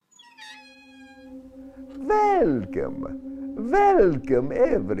Welcome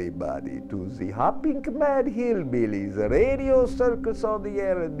everybody to the Hopping Mad Hillbillies Radio Circus on the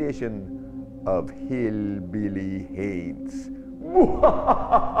Air edition of Hillbilly Haints.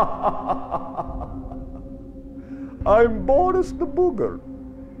 I'm Boris the Booger,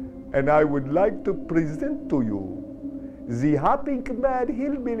 and I would like to present to you the Hopping Mad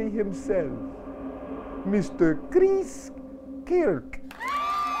Hillbilly himself, Mr. Chris Kirk.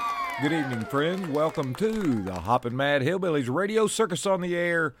 Good evening, friends. Welcome to the Hoppin' Mad Hillbillies Radio Circus on the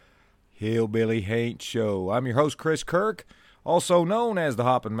Air Hillbilly Haints Show. I'm your host, Chris Kirk, also known as the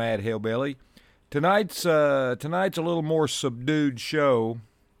Hoppin' Mad Hillbilly. Tonight's a little more subdued show.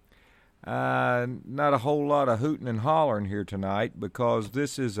 Not a whole lot of hooting and hollering here tonight because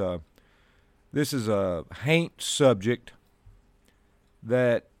this is a haint subject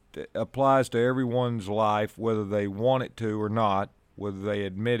that applies to everyone's life, whether they want it to or not, whether they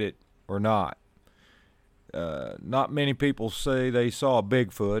admit it or not. Not many people say they saw a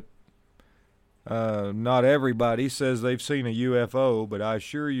Bigfoot. Not everybody says they've seen a UFO, but I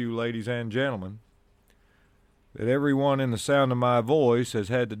assure you, ladies and gentlemen, that everyone in the sound of my voice has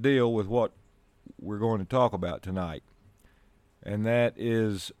had to deal with what we're going to talk about tonight, and that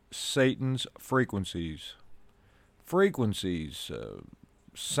is Satan's frequencies.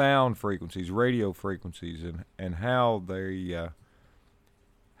 Sound frequencies, radio frequencies, and how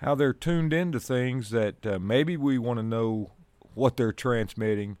they're tuned into things that maybe we want to know what they're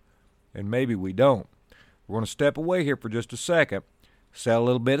transmitting, and maybe we don't. We're going to step away here for just a second, sell a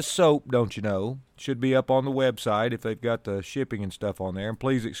little bit of soap, don't you know? Should be up on the website if they've got the shipping and stuff on there. And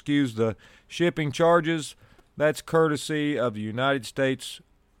please excuse the shipping charges. That's courtesy of the United States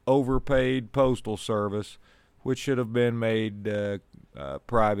overpaid Postal Service, which should have been made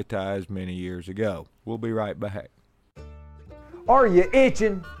privatized many years ago. We'll be right back. Are you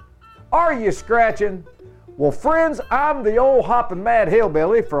itching? Are you scratching? Well, friends, I'm the old Hoppin' Mad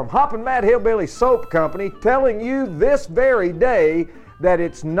Hillbilly from Hoppin' Mad Hillbilly Soap Company telling you this very day that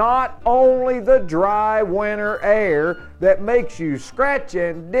it's not only the dry winter air that makes you scratch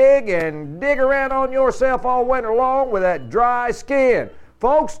and dig around on yourself all winter long with that dry skin.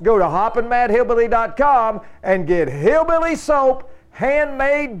 Folks, go to hoppinmadhillbilly.com and get hillbilly soap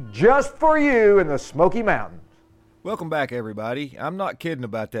handmade just for you in the Smoky Mountains. Welcome back, everybody. I'm not kidding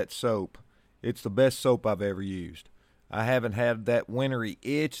about that soap. It's the best soap I've ever used. I haven't had that wintry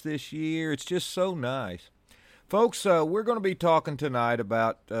itch this year. It's just so nice. Folks, we're going to be talking tonight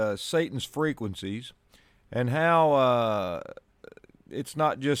about Satan's frequencies and how it's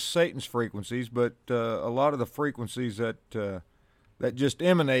not just Satan's frequencies, but a lot of the frequencies that just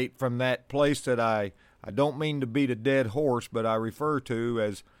emanate from that place that I don't mean to beat a dead horse, but I refer to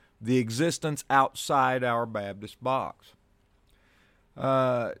as the existence outside our Baptist box.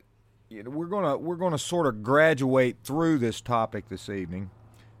 We're gonna sort of graduate through this topic this evening,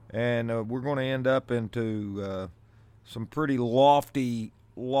 and we're going to end up into some pretty lofty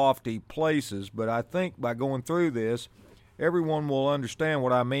places. But I think by going through this, everyone will understand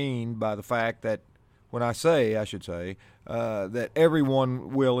what I mean by the fact that I should say, that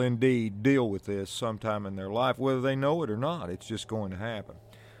everyone will indeed deal with this sometime in their life, whether they know it or not. It's just going to happen.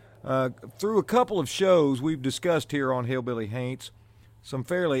 Through a couple of shows, we've discussed here on Hillbilly Haints some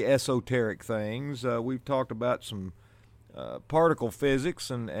fairly esoteric things. We've talked about some particle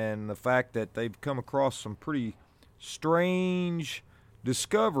physics and the fact that they've come across some pretty strange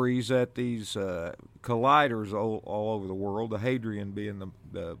discoveries at these colliders all over the world, the Hadrian being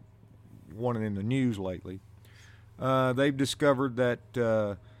the one in the news lately. They've discovered that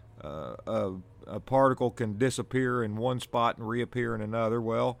a particle can disappear in one spot and reappear in another.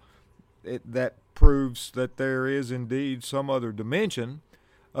 Well, that proves that there is indeed some other dimension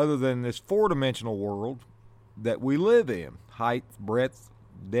other than this four-dimensional world that we live in. Height, breadth,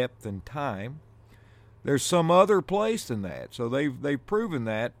 depth, and time. There's some other place than that. So they've proven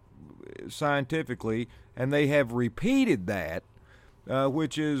that scientifically, and they have repeated that,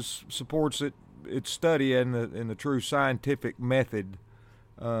 which supports its study in the true scientific method,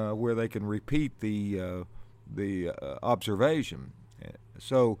 where they can repeat the observation.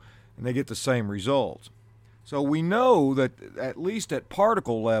 And they get the same results. So we know that at least at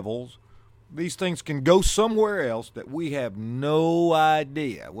particle levels, these things can go somewhere else that we have no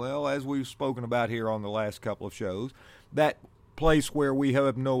idea. Well, as we've spoken about here on the last couple of shows, that place where we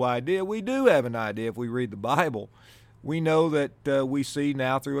have no idea, we do have an idea if we read the Bible. We know that we see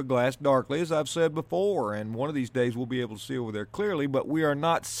now through a glass darkly, as I've said before, and one of these days we'll be able to see over there clearly, but we are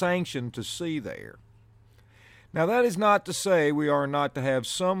not sanctioned to see there. Now, that is not to say we are not to have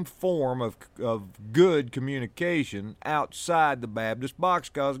some form of good communication outside the Baptist box,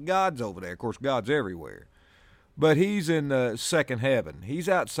 because God's over there. Of course, God's everywhere. but he's in the second heaven. He's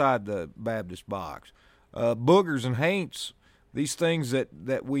outside the Baptist box. Boogers and haints, these things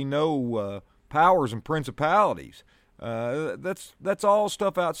that we know, powers and principalities, that's all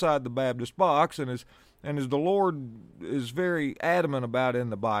stuff outside the Baptist box, and as the Lord is very adamant about in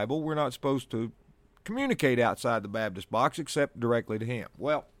the Bible, we're not supposed to communicate outside the Baptist box except directly to Him.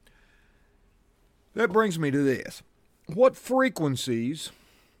 Well, that brings me to this. What frequencies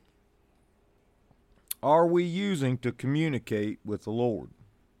are we using to communicate with the Lord?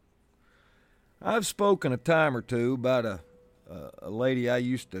 I've spoken a time or two about a lady I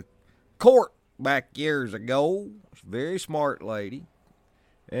used to court back years ago. She's a very smart lady,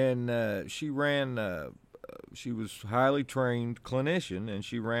 and she was a highly trained clinician, and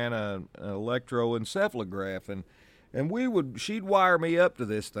she ran an electroencephalograph, and she'd wire me up to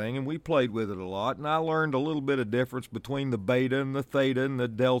this thing, and we played with it a lot, and I learned a little bit of difference between the beta and the theta and the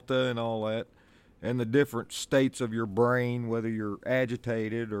delta and all that, and the different states of your brain, whether you're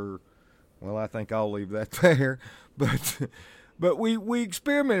agitated or, well, I think I'll leave that there. But we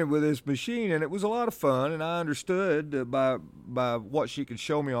experimented with this machine, and it was a lot of fun, and I understood by what she could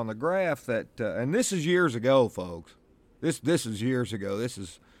show me on the graph that, and this is years ago, folks. This is years ago. This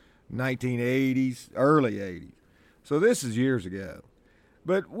is 1980s, early 80s. So this is years ago.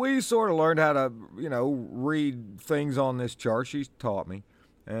 But we sort of learned how to, read things on this chart. She taught me.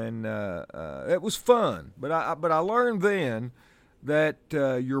 And it was fun, but I learned then that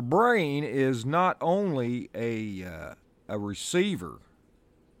your brain is not only a receiver,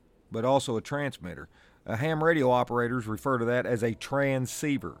 but also a transmitter. Ham radio operators refer to that as a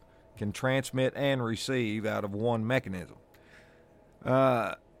transceiver, can transmit and receive out of one mechanism.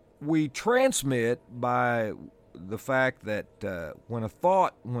 We transmit by the fact that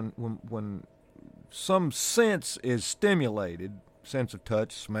when some sense is stimulated, sense of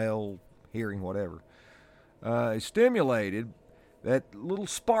touch, smell, hearing, whatever, is stimulated, that little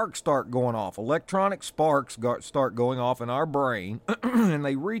sparks start going off. Electronic sparks start going off in our brain, and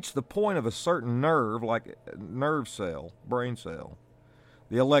they reach the point of a certain nerve, like a nerve cell, brain cell.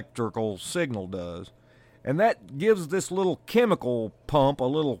 The electrical signal does. And that gives this little chemical pump a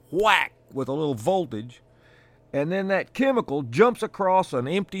little whack with a little voltage, and then that chemical jumps across an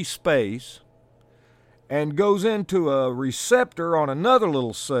empty space and goes into a receptor on another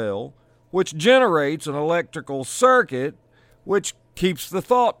little cell, which generates an electrical circuit, which keeps the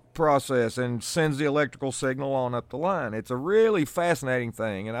thought process and sends the electrical signal on up the line. It's a really fascinating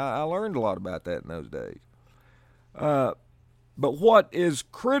thing, and I learned a lot about that in those days. But what is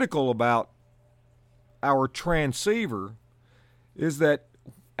critical about our transceiver is that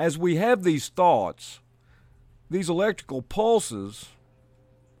as we have these thoughts, these electrical pulses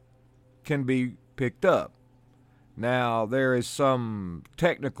can be picked up. Now, there is some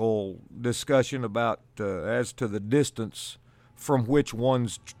technical discussion about as to the distance from which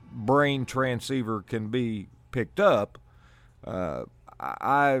one's brain transceiver can be picked up.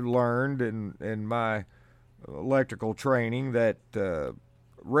 I learned in my electrical training that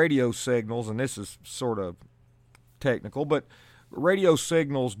radio signals, and this is sort of technical, but radio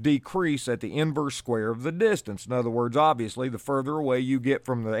signals decrease at the inverse square of the distance. In other words, obviously, the further away you get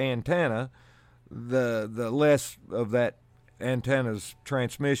from the antenna, the less of that antenna's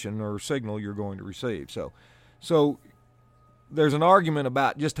transmission or signal you're going to receive. So there's an argument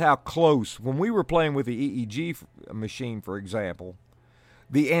about just how close. When we were playing with the EEG machine, for example,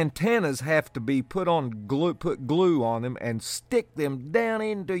 the antennas have to be put glue on them and stick them down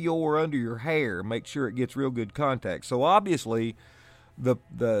under your hair. Make sure it gets real good contact. So obviously,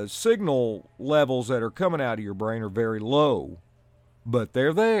 the signal levels that are coming out of your brain are very low, but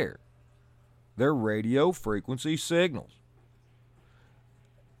they're there. They're radio frequency signals.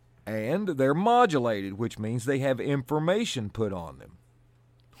 And they're modulated, which means they have information put on them.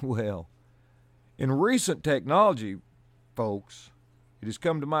 Well, in recent technology, folks, it has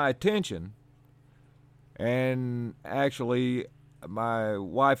come to my attention, and actually my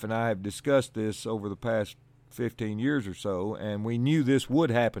wife and I have discussed this over the past 15 years or so, and we knew this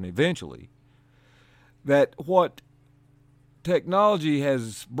would happen eventually, that what technology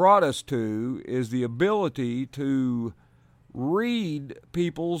has brought us to is the ability to read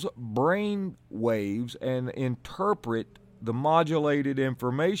people's brain waves and interpret the modulated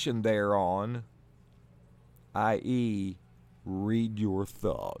information thereon, i.e., read your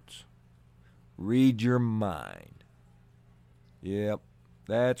thoughts, read your mind. Yep,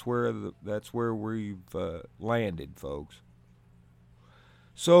 that's where we've landed, folks.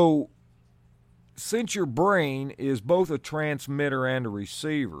 So, since your brain is both a transmitter and a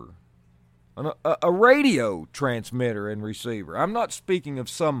receiver, a radio transmitter and receiver. I'm not speaking of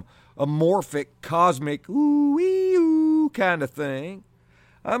some amorphic, cosmic, ooh kind of thing.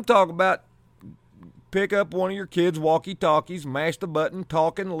 I'm talking about pick up one of your kids' walkie-talkies, mash the button,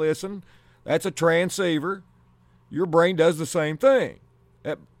 talk and listen. That's a transceiver. Your brain does the same thing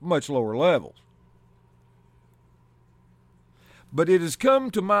at much lower levels. But it has come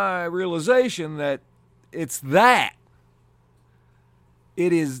to my realization that it's that.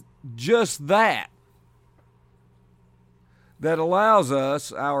 It is just that allows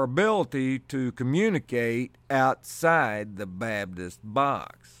us our ability to communicate outside the Baptist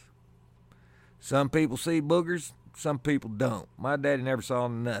box. Some people see boogers, some people don't. My daddy never saw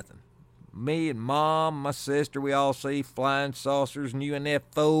nothing. Me and Mom, my sister, we all see flying saucers and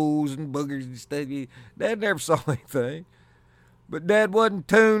UNFOs and boogers and stuff. Dad never saw anything. But Dad wasn't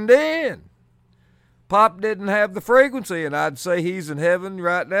tuned in. Pop didn't have the frequency, and I'd say he's in heaven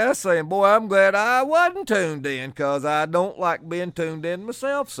right now saying, boy, I'm glad I wasn't tuned in, because I don't like being tuned in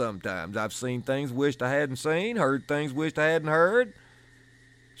myself sometimes. I've seen things wished I hadn't seen, heard things wished I hadn't heard.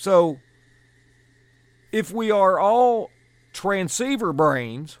 So, if we are all transceiver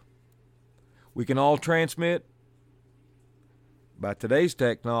brains, we can all transmit by today's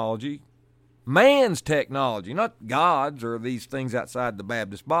technology, man's technology, not God's or these things outside the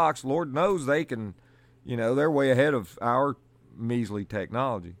Baptist box. Lord knows they can, they're way ahead of our measly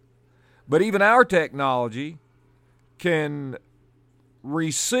technology. But even our technology can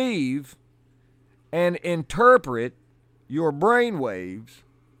receive and interpret your brain waves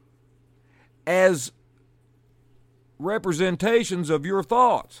as representations of your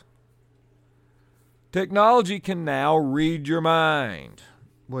thoughts. Technology can now read your mind.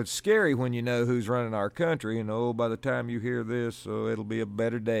 Well, it's scary when you know who's running our country, and by the time you hear this, it'll be a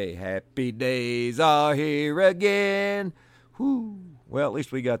better day. Happy days are here again. Whew. Well, at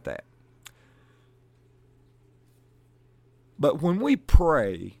least we got that. But when we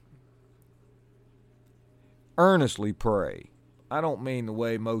pray, earnestly pray, I don't mean the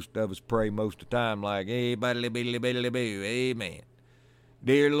way most of us pray most of the time, like, hey, amen.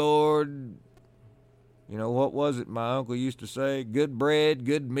 Dear Lord, what was it my uncle used to say? Good bread,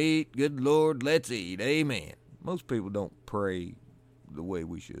 good meat, good Lord, let's eat. Amen. Most people don't pray the way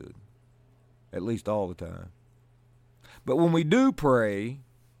we should, at least all the time. But when we do pray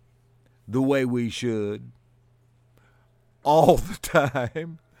the way we should, all the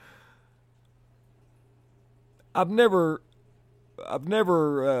time, I've never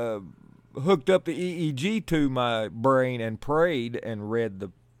hooked up the EEG to my brain and prayed and read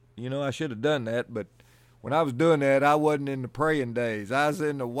I should have done that, but when I was doing that, I wasn't in the praying days. I was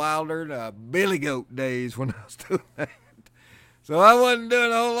in the wilder billy goat days when I was doing that. So I wasn't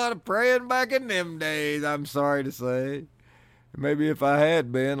doing a whole lot of praying back in them days, I'm sorry to say. Maybe if I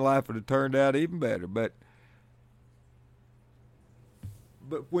had been, life would have turned out even better. But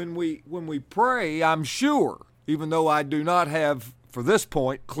when we pray, I'm sure, even though I do not have, for this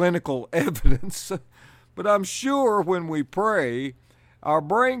point, clinical evidence, but I'm sure when we pray, our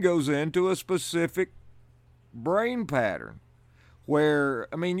brain goes into a specific brain pattern where,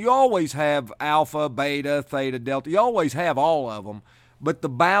 you always have alpha, beta, theta, delta. You always have all of them, but the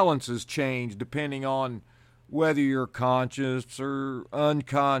balances change depending on whether you're conscious or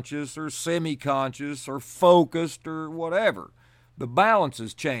unconscious or semi-conscious or focused or whatever. The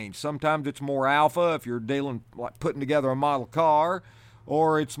balances change. Sometimes it's more alpha if you're dealing, like putting together a model car,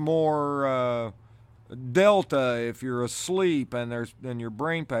 or it's more delta if you're asleep and your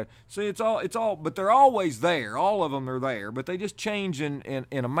brain pattern. See, it's all, but they're always there. All of them are there, but they just change in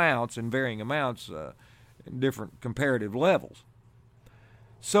amounts, in varying amounts, in different comparative levels.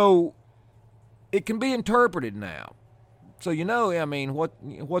 So it can be interpreted now. So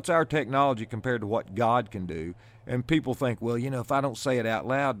what's our technology compared to what God can do? And people think, well, if I don't say it out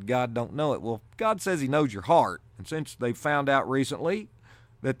loud, God don't know it. Well, God says he knows your heart. And since they found out recently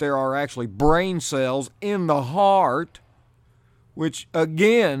that there are actually brain cells in the heart, which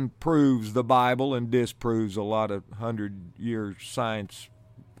again proves the Bible and disproves a lot of 100-year science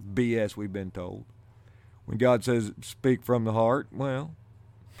BS we've been told. When God says speak from the heart, well,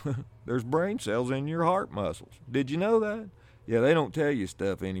 there's brain cells in your heart muscles. Did you know that? Yeah, they don't tell you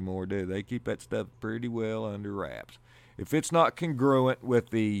stuff anymore, do they? They keep that stuff pretty well under wraps. If it's not congruent with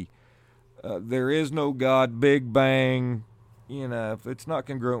the there is no God, Big Bang, if it's not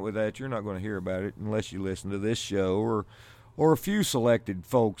congruent with that, you're not going to hear about it unless you listen to this show or a few selected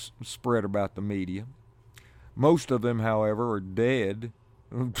folks spread about the media. Most of them, however, are dead.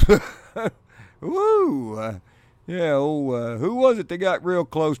 Woo! Who was it that got real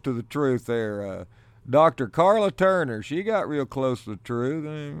close to the truth there? Dr. Carla Turner, she got real close to the truth,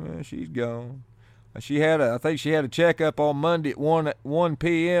 and she's gone. I think she had a checkup on Monday at 1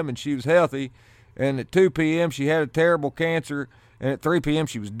 p.m. and she was healthy, and at 2 p.m. she had a terrible cancer, and at 3 p.m.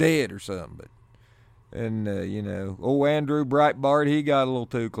 she was dead or something. Old Andrew Breitbart, he got a little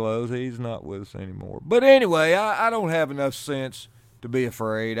too close. He's not with us anymore. But anyway, I don't have enough sense to be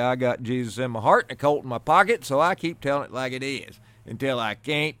afraid. I got Jesus in my heart and a Colt in my pocket, so I keep telling it like it is until I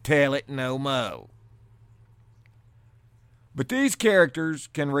can't tell it no more. But these characters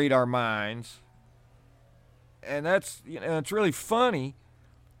can read our minds, and it's really funny.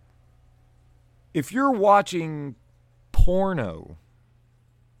 If you're watching porno,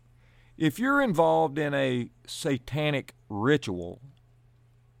 if you're involved in a satanic ritual,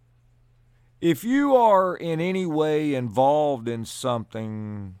 if you are in any way involved in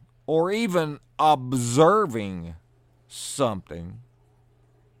something or even observing something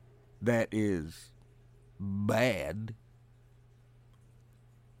that is bad,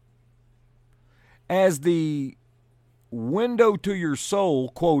 as the window to your soul,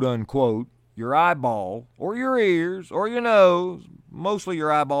 quote unquote, your eyeball or your ears or your nose, mostly your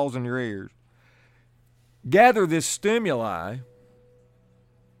eyeballs and your ears, gather this stimuli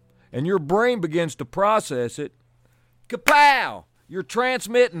and your brain begins to process it, kapow! You're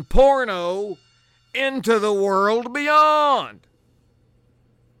transmitting porno into the world beyond.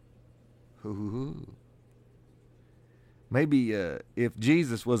 Ooh. Maybe if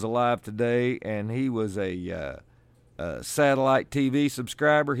Jesus was alive today and he was a satellite TV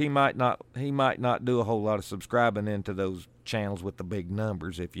subscriber, he might not do a whole lot of subscribing into those channels with the big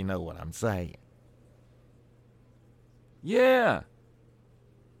numbers, if you know what I'm saying. Yeah.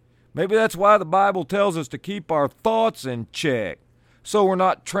 Maybe that's why the Bible tells us to keep our thoughts in check, so we're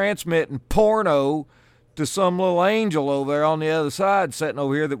not transmitting porno to some little angel over there on the other side sitting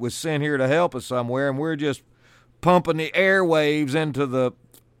over here that was sent here to help us somewhere, and we're just pumping the airwaves into the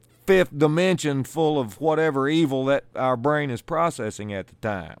fifth dimension full of whatever evil that our brain is processing at the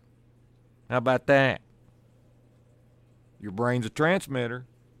time. How about that? Your brain's a transmitter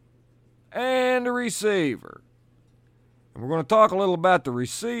and a receiver. And we're going to talk a little about the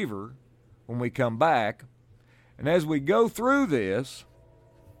receiver when we come back. And as we go through this,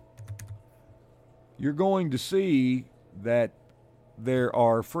 you're going to see that there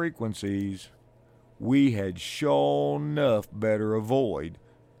are frequencies we had sure enough better avoid,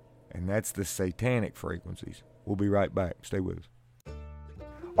 and that's the satanic frequencies. We'll be right back. Stay with us.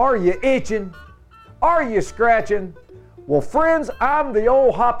 Are you itching? Are you scratching? Well, friends, I'm the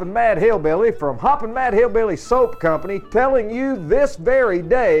old Hoppin' Mad Hillbilly from Hoppin' Mad Hillbilly Soap Company telling you this very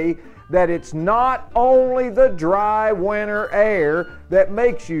day that it's not only the dry winter air that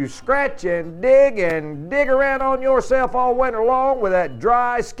makes you scratch and dig around on yourself all winter long with that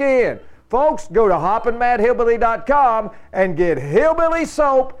dry skin. Folks, go to hoppinmadhillbilly.com and get hillbilly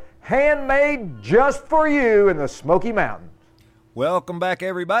soap handmade just for you in the Smoky Mountains. Welcome back,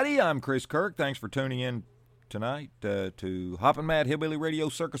 everybody. I'm Chris Kirk. Thanks for tuning in tonight to Hoppin' Mad Hillbilly Radio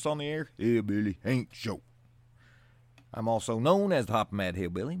Circus on the Air, Hillbilly Haints Show. I'm also known as the Hoppin' Mad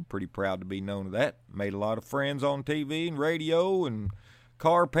Hillbilly. I'm pretty proud to be known as that. Made a lot of friends on TV and radio and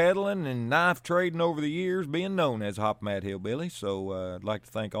car peddling and knife trading over the years, being known as Hoppin' Mad Hillbilly. So I'd like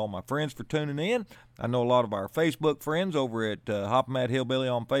to thank all my friends for tuning in. I know a lot of our Facebook friends over at Hoppin' Mad Hillbilly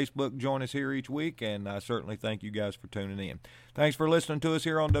on Facebook join us here each week, and I certainly thank you guys for tuning in. Thanks for listening to us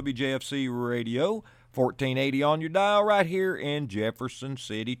here on WJFC Radio, 1480 on your dial right here in Jefferson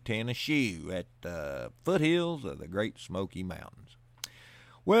City, Tennessee, at the foothills of the Great Smoky Mountains.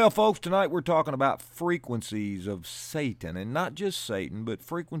 Well, folks, tonight we're talking about frequencies of Satan, and not just Satan, but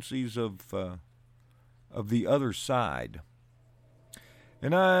frequencies of the other side.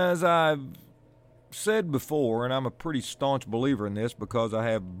 And as I've said before, and I'm a pretty staunch believer in this because I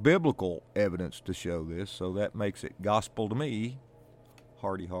have biblical evidence to show this, so that makes it gospel to me.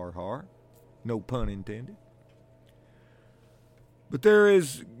 Hardy har har. No pun intended. But there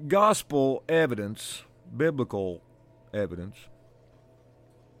is gospel evidence, biblical evidence,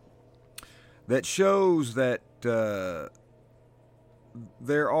 that shows that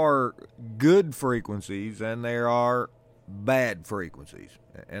there are good frequencies and there are bad frequencies.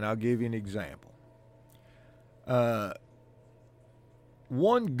 And I'll give you an example.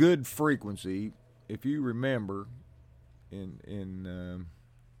 One good frequency, if you remember,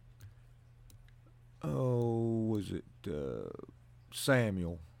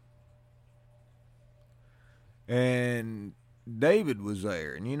 Samuel, and David was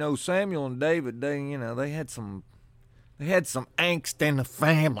there, and Samuel and David, they had some angst in the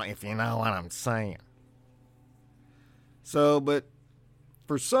family, if you know what I'm saying. So, but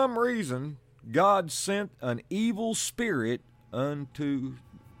for some reason, God sent an evil spirit unto,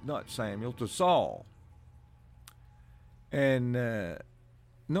 not Samuel, to Saul. And,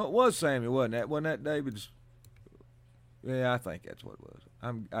 no, it was Samuel, wasn't that? Wasn't that David's? Yeah, I think that's what it was.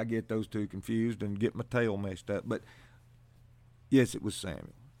 I get those two confused and get my tail messed up. But, yes, it was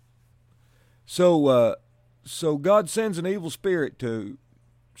Samuel. So God sends an evil spirit to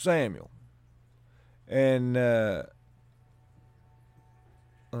Samuel. And, let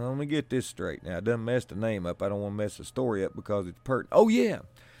me get this straight now. I done messed the name up. I don't want to mess the story up because it's pertinent. Oh, yeah.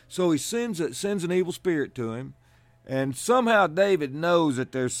 So he sends an evil spirit to him. And somehow David knows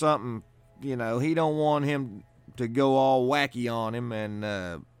that there's something, he don't want him to go all wacky on him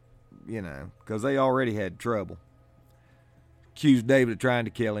and, because they already had trouble. Accused David of trying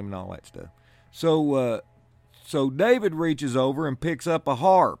to kill him and all that stuff. So David reaches over and picks up a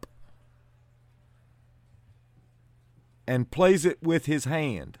harp and plays it with his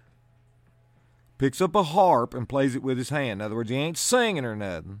hand. Picks up a harp and plays it with his hand. In other words, he ain't singing or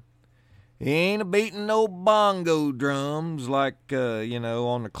nothing. He ain't beating no bongo drums like,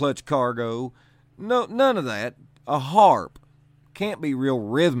 on the clutch cargo. No, none of that. A harp. Can't be real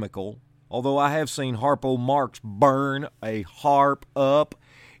rhythmical, although I have seen harpo marks burn a harp up.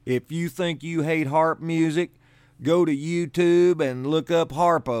 If you think you hate harp music, go to YouTube and look up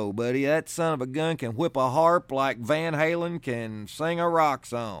harpo, buddy. That son of a gun can whip a harp like Van Halen can sing a rock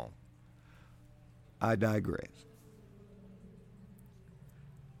song. I digress.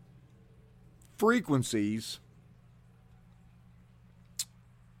 Frequencies.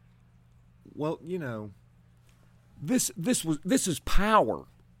 Well, this is power.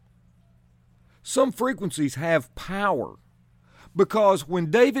 Some frequencies have power. Because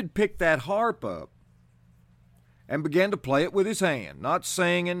when David picked that harp up and began to play it with his hand, not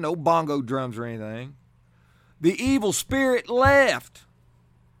singing, no bongo drums or anything, the evil spirit left.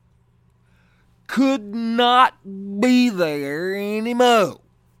 Could not be there anymore.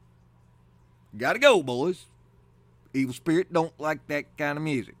 Gotta go, boys. Evil spirit don't like that kind of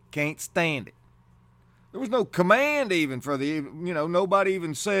music. Can't stand it. There was no command even for the, nobody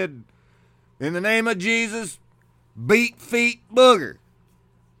even said, in the name of Jesus, beat feet booger.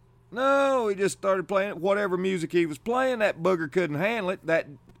 No, he just started playing whatever music he was playing. That booger couldn't handle it. That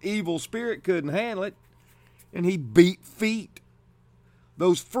evil spirit couldn't handle it. And he beat feet.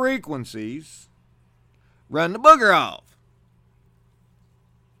 Those frequencies run the booger off.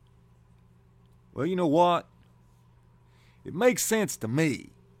 Well, you know what? It makes sense to me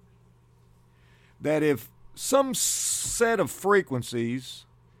that if some set of frequencies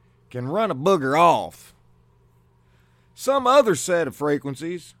can run a booger off, some other set of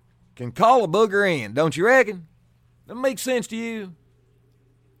frequencies can call a booger in. Don't you reckon? That makes sense to you?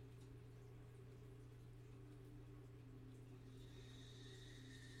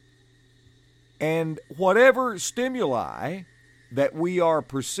 And whatever stimuli that we are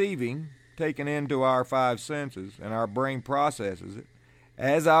perceiving, taken into our five senses, and our brain processes it,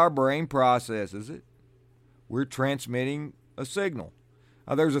 as our brain processes it, we're transmitting a signal.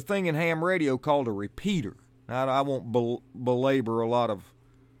 Now, there's a thing in ham radio called a repeater. Now, I won't belabor a lot of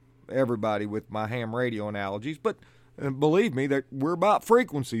everybody with my ham radio analogies, but believe me, that we're about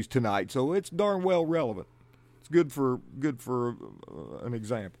frequencies tonight, so it's darn well relevant. It's good for an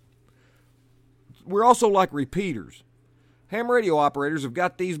example. We're also like repeaters. Ham radio operators have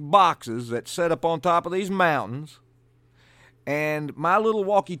got these boxes that set up on top of these mountains, and my little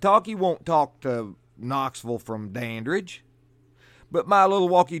walkie-talkie won't talk to Knoxville from Dandridge, but my little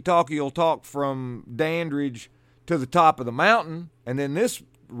walkie-talkie will talk from Dandridge to the top of the mountain, and then this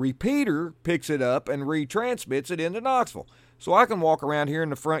repeater picks it up and retransmits it into Knoxville. So I can walk around here in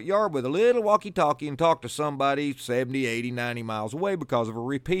the front yard with a little walkie-talkie and talk to somebody 70, 80, 90 miles away because of a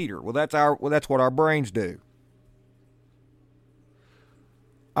repeater. Well, that's what our brains do.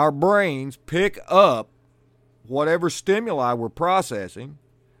 Our brains pick up whatever stimuli we're processing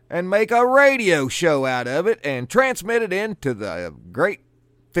and make a radio show out of it and transmit it into the great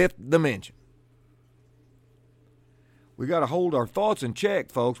fifth dimension. We got to hold our thoughts in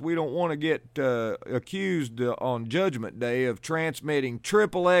check, folks. We don't want to get accused on Judgment Day of transmitting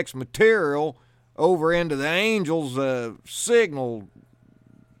XXX material over into the angels' signal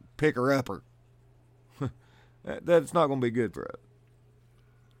picker-upper. That's not going to be good for us.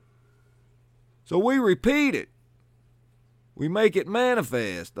 So we repeat it. We make it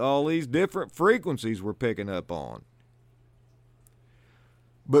manifest, all these different frequencies we're picking up on.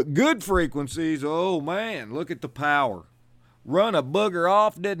 But good frequencies, oh man, look at the power. Run a booger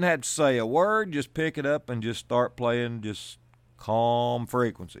off, didn't have to say a word, just pick it up and just start playing just calm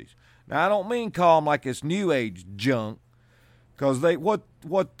frequencies. Now, I don't mean calm like it's new age junk. Because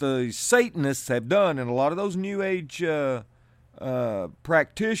what the Satanists have done, and a lot of those New Age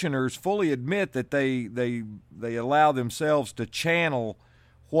practitioners fully admit that they allow themselves to channel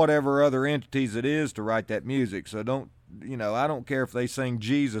whatever other entities it is to write that music. So I don't care if they sing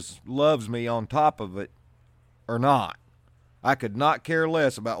Jesus Loves Me on top of it or not. I could not care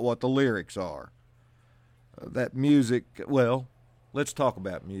less about what the lyrics are. That music, well, let's talk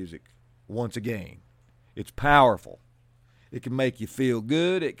about music once again. It's powerful. It can make you feel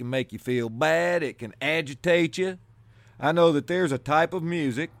good. It can make you feel bad. It can agitate you. I know that there's a type of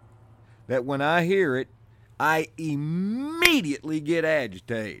music that when I hear it, I immediately get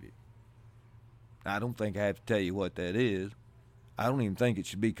agitated. I don't think I have to tell you what that is. I don't even think it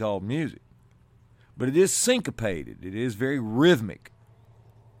should be called music. But it is syncopated. It is very rhythmic.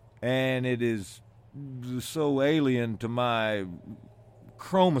 And it is so alien to my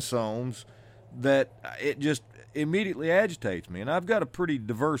chromosomes that it just immediately agitates me. And I've got a pretty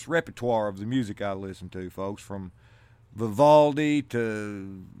diverse repertoire of the music I listen to, folks, from Vivaldi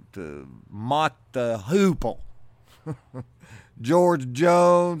to Mott the Hoople, George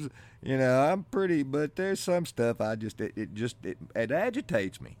Jones. I'm pretty, but there's some stuff it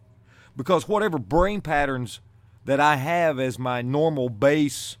agitates me, because whatever brain patterns that I have as my normal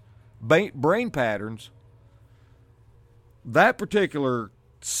base brain patterns, that particular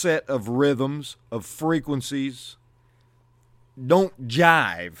set of rhythms, of frequencies, don't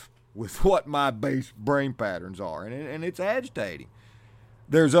jive with what my base brain patterns are, and it's agitating.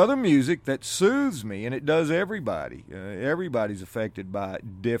 There's other music that soothes me, and it does everybody. Everybody's affected by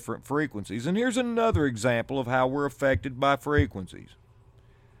different frequencies. And here's another example of how we're affected by frequencies.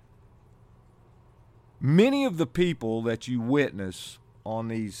 Many of the people that you witness on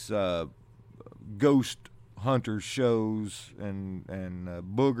these ghost hunter shows and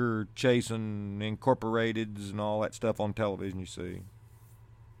booger chasing incorporateds and all that stuff on television you see,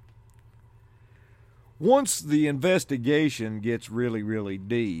 once the investigation gets really, really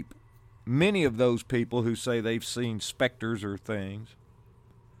deep, many of those people who say they've seen specters or things,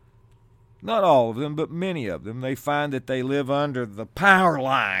 not all of them, but many of them, they find that they live under the power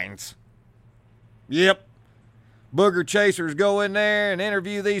lines. Yep. Booger chasers go in there and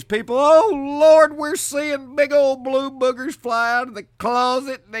interview these people. Oh, Lord, we're seeing big old blue boogers fly out of the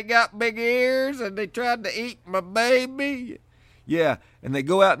closet, and they got big ears, and they tried to eat my baby. Yeah, and they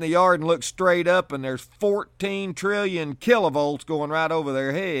go out in the yard and look straight up, and there's 14 trillion kilovolts going right over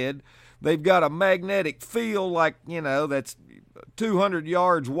their head. They've got a magnetic field that's 200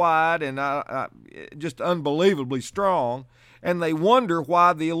 yards wide and just unbelievably strong. And they wonder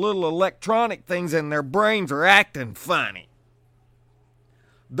why the little electronic things in their brains are acting funny.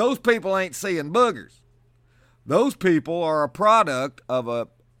 Those people ain't seeing boogers. Those people are a product of an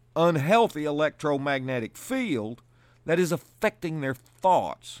unhealthy electromagnetic field that is affecting their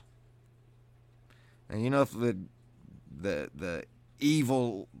thoughts. And if the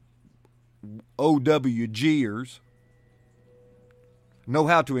evil OWGers know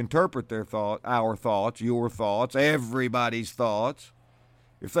how to interpret their our thoughts, your thoughts, everybody's thoughts,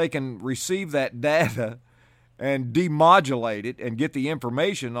 if they can receive that data and demodulate it and get the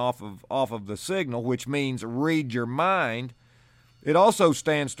information off of the signal, which means read your mind, it also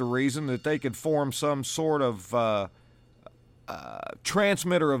stands to reason that they could form some sort of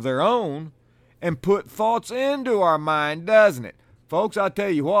transmitter of their own and put thoughts into our mind, doesn't it? Folks, I tell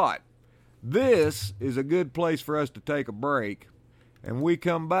you what, this is a good place for us to take a break. And when we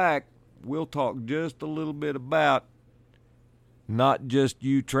come back, we'll talk just a little bit about not just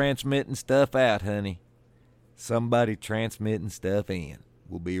you transmitting stuff out, honey. Somebody transmitting stuff in.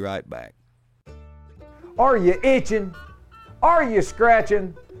 We'll be right back. Are you itching? Are you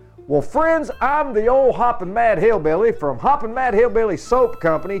scratching? Well, friends, I'm the old Hoppin' Mad Hillbilly from Hoppin' Mad Hillbilly Soap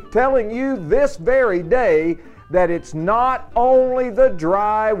Company telling you this very day that it's not only the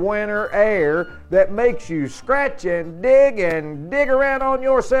dry winter air that makes you scratch and dig around on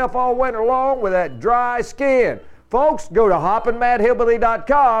yourself all winter long with that dry skin. Folks, go to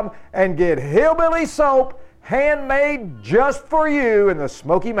hoppinmadhillbilly.com and get hillbilly soap handmade just for you in the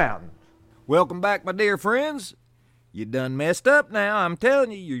Smoky Mountains. Welcome back, my dear friends. You done messed up now. I'm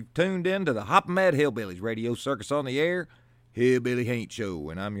telling you, you've tuned in to the Hoppin' Mad Hillbillies Radio Circus on the Air, Hillbilly Haints Show.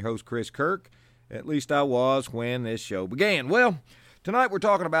 And I'm your host, Chris Kirk. At least I was when this show began. Well, tonight we're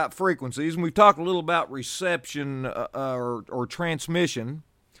talking about frequencies, and we've talked a little about reception or transmission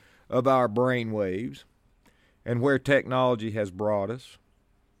of our brain waves and where technology has brought us.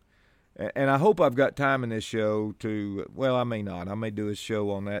 And I hope I've got time in this show to, well, I may not. I may do a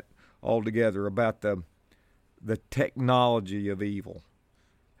show on that altogether about the technology of evil,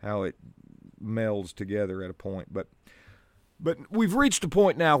 how it melds together at a point. But But we've reached a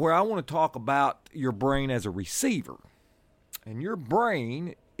point now where I want to talk about your brain as a receiver. And your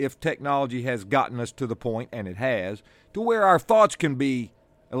brain, if technology has gotten us to the point, and it has, to where our thoughts can be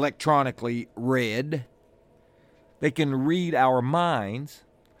electronically read, they can read our minds,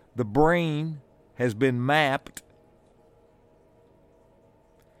 the brain has been mapped,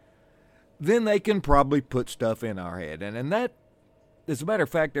 then they can probably put stuff in our head. And that, as a matter of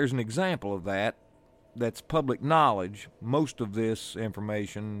fact, there's an example of that that's public knowledge. Most of the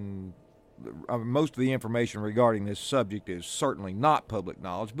information regarding this subject is certainly not public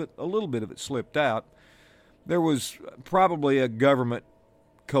knowledge, but a little bit of it slipped out. There was probably a government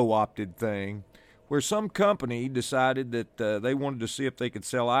co-opted thing where some company decided that they wanted to see if they could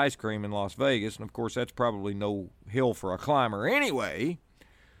sell ice cream in Las Vegas, and of course that's probably no hill for a climber anyway.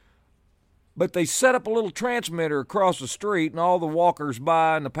 But they set up a little transmitter across the street, and all the walkers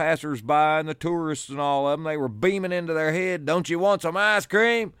by and the passers by and the tourists and all of them, they were beaming into their head, "Don't you want some ice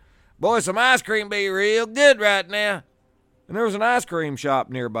cream? Boy, some ice cream be real good right now." And there was an ice cream shop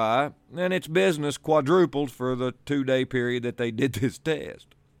nearby, and its business quadrupled for the 2-day period that they did this test.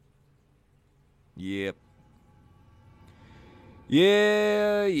 Yep.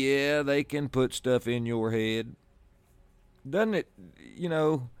 Yeah, they can put stuff in your head. Doesn't it,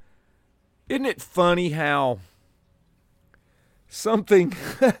 isn't it funny how something,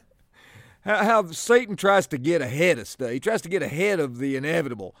 how Satan tries to get ahead of stuff? He tries to get ahead of the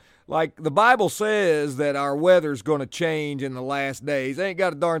inevitable. Like the Bible says that our weather's going to change in the last days. They ain't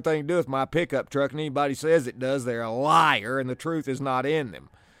got a darn thing to do with my pickup truck, and anybody says it does, they're a liar, and the truth is not in them.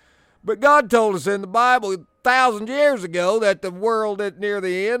 But God told us in the Bible 1,000 years ago that the world at near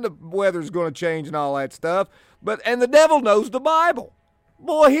the end, the weather's going to change and all that stuff. And the devil knows the Bible.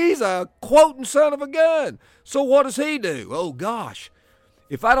 Boy, he's a quoting son of a gun. So what does he do? Oh gosh,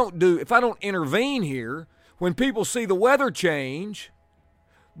 if I don't intervene here, when people see the weather change,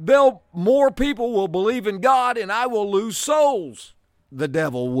 more people will believe in God, and I will lose souls, the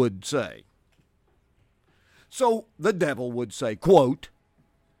devil would say. So the devil would say, quote,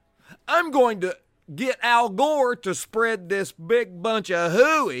 "I'm going to get Al Gore to spread this big bunch of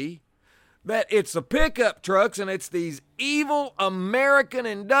hooey that it's the pickup trucks and it's these evil American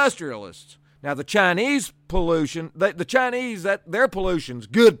industrialists." Now the Chinese pollution, their pollution's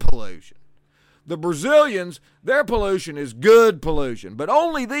good pollution. The Brazilians, their pollution is good pollution. But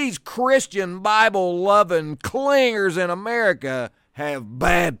only these Christian Bible-loving clingers in America have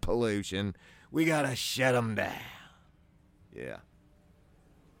bad pollution. We got to shut them down. Yeah.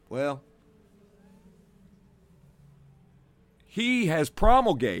 Well, he has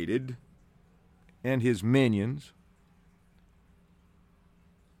promulgated, and his minions,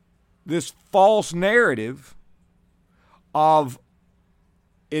 this false narrative of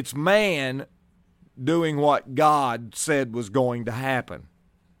it's man doing what God said was going to happen.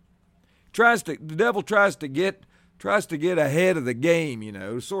 The devil tries to get ahead of the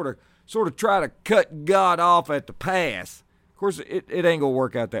game, sort of try to cut God off at the pass. Of course, it ain't gonna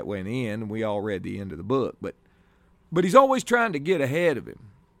work out that way in the end. We all read the end of the book, but he's always trying to get ahead of him.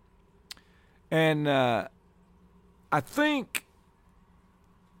 And I think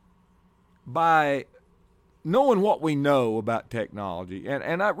by knowing what we know about technology,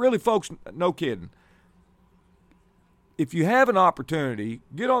 and I really, folks, no kidding, if you have an opportunity,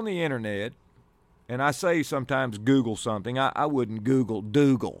 get on the internet, and I say sometimes Google something. I wouldn't Google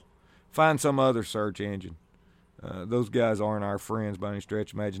Dougal. Find some other search engine. Those guys aren't our friends by any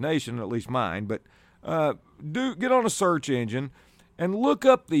stretch of imagination, at least mine, but get on a search engine and look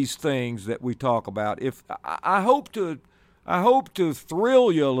up these things that we talk about. I hope to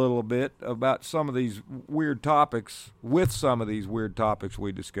thrill you a little bit about some of these weird topics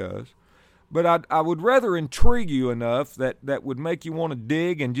we discuss. But I would rather intrigue you enough that would make you want to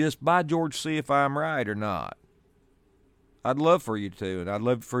dig and just, by George, see if I'm right or not. I'd love for you to, and I'd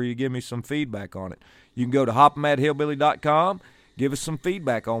love for you to give me some feedback on it. You can go to hoppin@hillbilly.com, give us some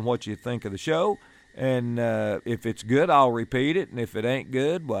feedback on what you think of the show, and if it's good, I'll repeat it, and if it ain't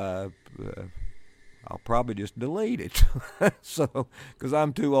good, well, I'll probably just delete it. So, because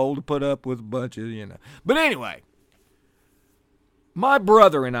I'm too old to put up with a bunch of, But anyway, my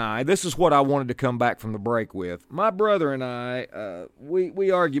brother and I, this is what I wanted to come back from the break with. My brother and I,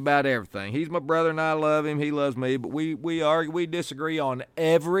 we argue about everything. He's my brother and I love him. He loves me, but we argue, we disagree on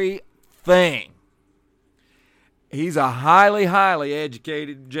everything. He's a highly, highly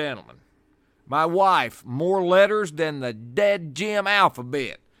educated gentleman. My wife, more letters than the dead Jim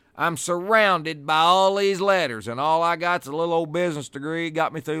alphabet. I'm surrounded by all these letters, and all I got's a little old business degree,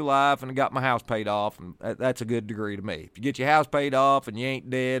 got me through life, and got my house paid off, and that's a good degree to me. If you get your house paid off and you ain't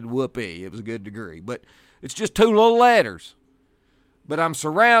dead, whoopee, it was a good degree. But it's just 2 little letters. but I'm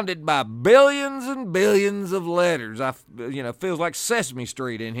surrounded by billions and billions of letters. Feels like Sesame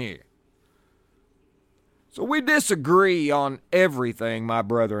Street in here. So we disagree on everything, my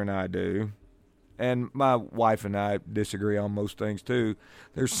brother and I do. And my wife and I disagree on most things, too.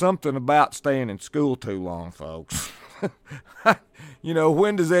 There's something about staying in school too long, folks.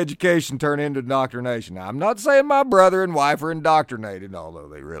 When does education turn into indoctrination? Now, I'm not saying my brother and wife are indoctrinated, although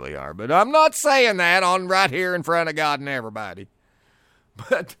they really are. But I'm not saying that on right here in front of God and everybody.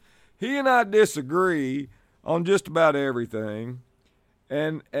 But he and I disagree on just about everything.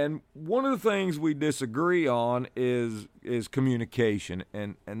 And one of the things we disagree on is communication.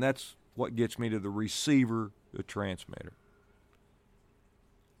 And that's what gets me to the receiver, the transmitter.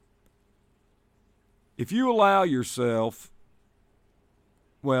 If you allow yourself,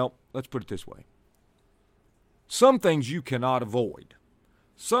 well, let's put it this way. Some things you cannot avoid.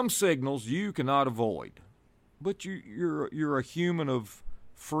 Some signals you cannot avoid. But you're a human of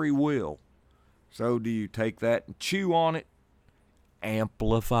free will. So do you take that and chew on it,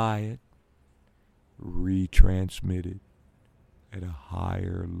 amplify it, retransmit it at a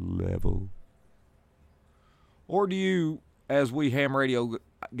higher level? Or do you, as we ham radio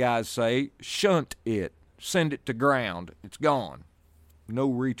guys say, shunt it, send it to ground? It's gone. No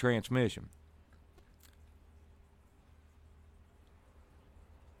retransmission.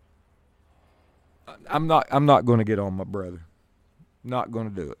 I'm not going to get on my brother. Not going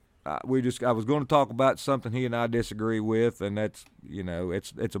to do it. I was going to talk about something he and I disagree with, and that's,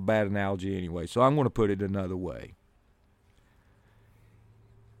 it's a bad analogy anyway. So I'm going to put it another way.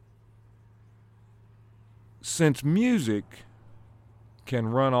 Since music can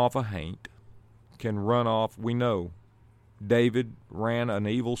run off a haint, we know David ran an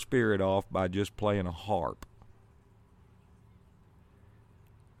evil spirit off by just playing a harp.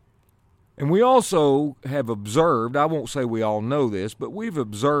 And we also have observed, I won't say we all know this, but we've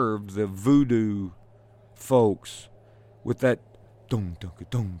observed the voodoo folks with that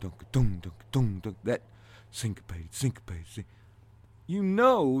that syncopated. You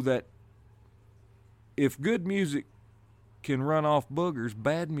know that if good music can run off boogers,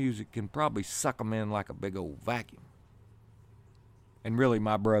 bad music can probably suck them in like a big old vacuum. And really,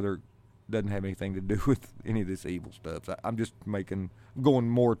 my brother doesn't have anything to do with any of this evil stuff. I'm just going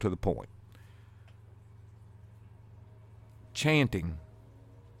more to the point. Chanting.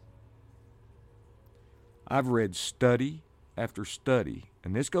 I've read study after study,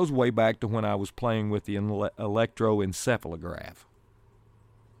 and this goes way back to when I was playing with the electroencephalograph,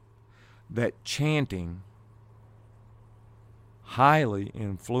 that chanting highly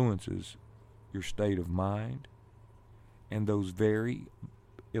influences your state of mind and those very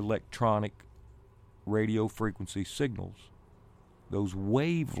electronic radio frequency signals, those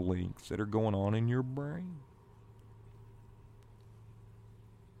wavelengths that are going on in your brain.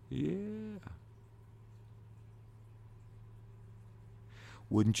 Yeah.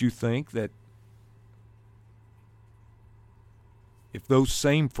 Wouldn't you think that if those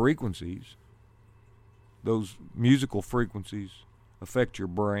same frequencies, those musical frequencies, affect your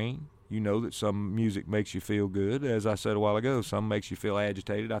brain, you know that some music makes you feel good. As I said a while ago, some makes you feel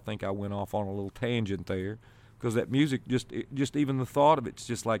agitated. I think I went off on a little tangent there because that music, just even the thought of it's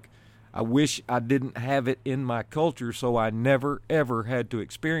just like, I wish I didn't have it in my culture so I never, ever had to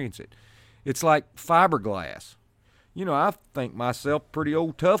experience it. It's like fiberglass. I think myself pretty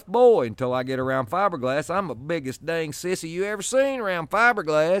old tough boy until I get around fiberglass. I'm the biggest dang sissy you ever seen around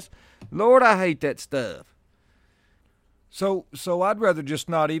fiberglass. Lord, I hate that stuff. So I'd rather just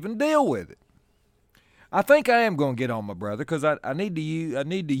not even deal with it. I think I am going to get on my brother because I need to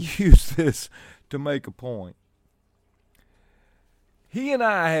use this to make a point. He and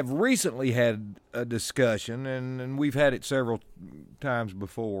I have recently had a discussion, and we've had it several times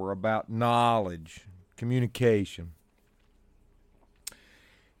before, about knowledge, communication.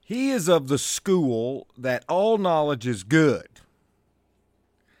 He is of the school that all knowledge is good.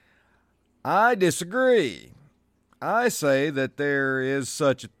 I disagree. I say that there is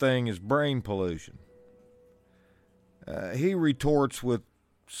such a thing as brain pollution. He retorts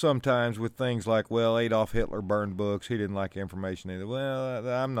sometimes with things like, well, Adolf Hitler burned books. He didn't like information either. Well,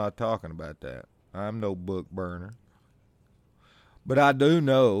 I'm not talking about that. I'm no book burner. But I do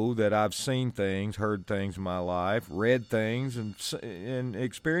know that I've seen things, heard things in my life, read things, and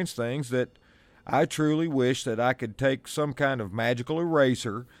experienced things that I truly wish that I could take some kind of magical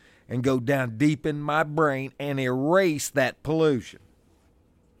eraser and go down deep in my brain and erase that pollution.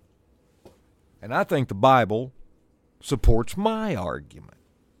 And I think the Bible supports my argument.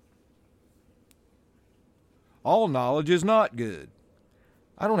 All knowledge is not good.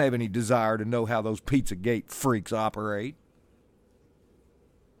 I don't have any desire to know how those Pizzagate freaks operate.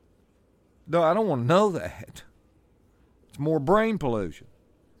 No, I don't want to know that. It's more brain pollution.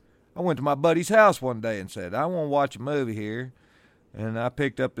 I went to my buddy's house one day and said, I want to watch a movie here. And I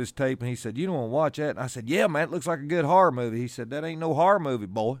picked up this tape, and he said, you don't want to watch that? And I said, yeah, man, it looks like a good horror movie. He said, that ain't no horror movie,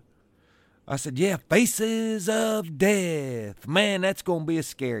 boy. I said, yeah, Faces of Death. Man, that's going to be a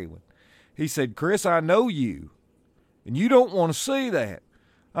scary one. He said, Chris, I know you, and you don't want to see that.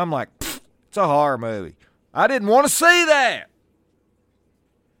 I'm like, it's a horror movie. I didn't want to see that.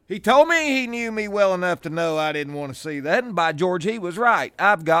 He told me he knew me well enough to know I didn't want to see that, and by George, he was right.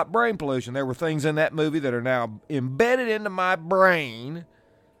 I've got brain pollution. There were things in that movie that are now embedded into my brain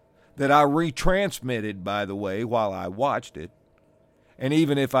that I retransmitted, by the way, while I watched it. And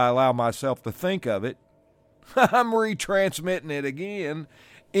even if I allow myself to think of it, I'm retransmitting it again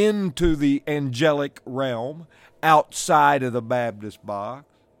into the angelic realm outside of the Baptist box.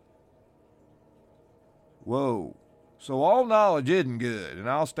 Whoa. So all knowledge isn't good, and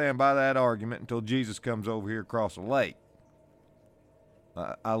I'll stand by that argument until Jesus comes over here across the lake.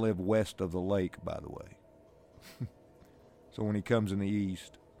 I live west of the lake, by the way. So when he comes in the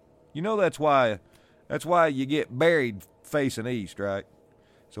east, you know that's why you get buried facing east, right?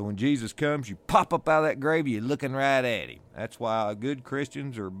 So when Jesus comes, you pop up out of that grave, you're looking right at him. That's why good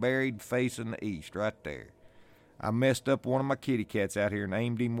Christians are buried facing the east, right there. I messed up one of my kitty cats out here and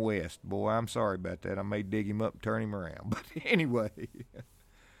aimed him west. Boy, I'm sorry about that. I may dig him up and turn him around. But anyway,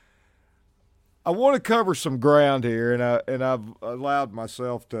 I want to cover some ground here, and I've allowed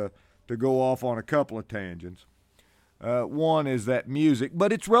myself to go off on a couple of tangents. One is that music,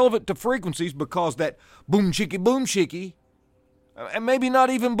 but it's relevant to frequencies because that boom shicky, and maybe not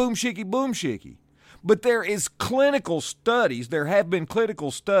even boom shicky, but there have been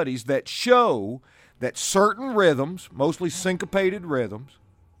clinical studies that show that certain rhythms, mostly syncopated rhythms,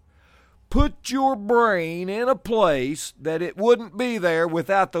 put your brain in a place that it wouldn't be there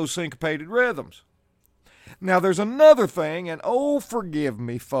without those syncopated rhythms. Now, there's another thing, and oh, forgive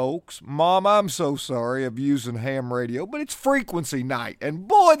me, folks. Mom, I'm so sorry of using ham radio, but it's frequency night, and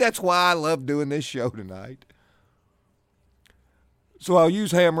boy, that's why I love doing this show tonight. So I'll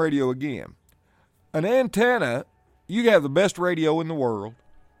use ham radio again. An antenna, you have the best radio in the world,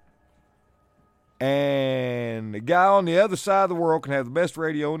 and the guy on the other side of the world can have the best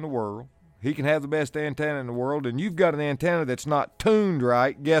radio in the world. He can have the best antenna in the world, and you've got an antenna that's not tuned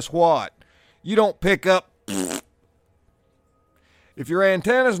right. Guess what? You don't pick up. If your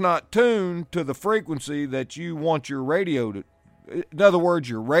antenna's not tuned to the frequency that you want your radio to, in other words,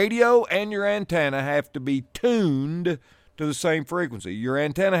 your radio and your antenna have to be tuned to the same frequency. Your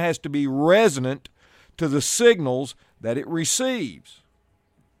antenna has to be resonant to the signals that it receives.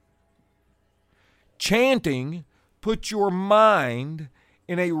 Chanting puts your mind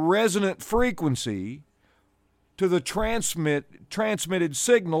in a resonant frequency to the transmitted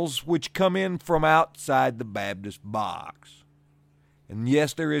signals which come in from outside the Baptist box. And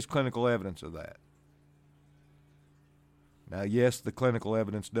yes, there is clinical evidence of that. Now, yes, the clinical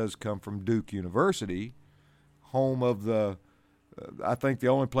evidence does come from Duke University, home of I think the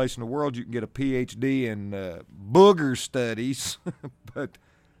only place in the world you can get a PhD in booger studies, but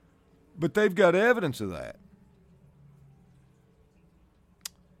they've got evidence of that.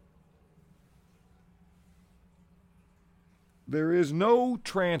 There is no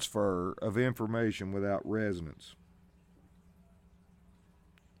transfer of information without resonance.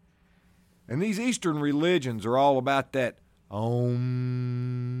 And these Eastern religions are all about that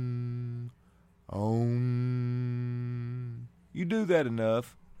Om, Om. You do that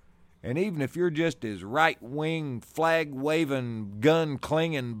enough, and even if you're just as right-wing, flag-waving,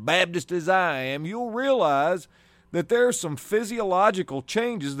 gun-clinging Baptist as I am, you'll realize that there are some physiological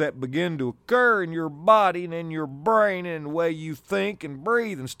changes that begin to occur in your body and in your brain and in the way you think and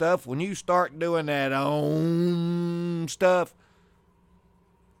breathe and stuff when you start doing that Om stuff.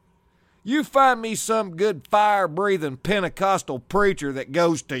 You find me some good fire-breathing Pentecostal preacher that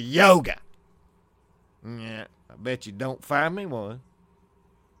goes to yoga. Yeah, I bet you don't find me one.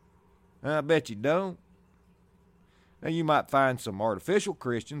 I bet you don't. Now, you might find some artificial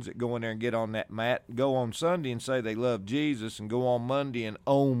Christians that go in there and get on that mat, go on Sunday and say they love Jesus, and go on Monday and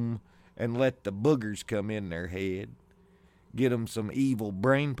Om and let the boogers come in their head, get them some evil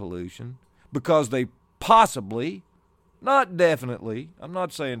brain pollution, because they possibly, not definitely, I'm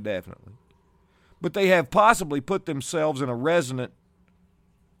not saying definitely, but they have possibly put themselves in a resonant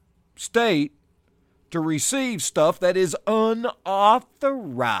state to receive stuff that is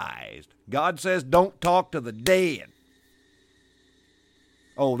unauthorized. God says don't talk to the dead.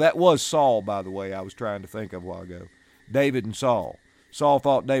 Oh, that was Saul, by the way, I was trying to think of a while ago. David and Saul. Saul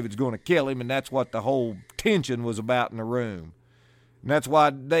thought David's going to kill him, and that's what the whole tension was about in the room. And that's why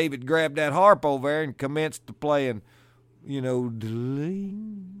David grabbed that harp over there and commenced to playing,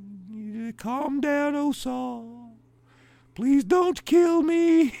 calm down, oh Saul. Please don't kill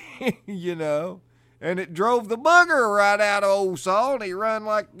me, And it drove the bugger right out of old Saul, and he run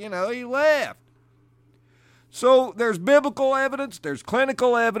like, he left. So there's biblical evidence, there's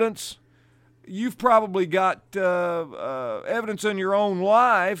clinical evidence. You've probably got evidence in your own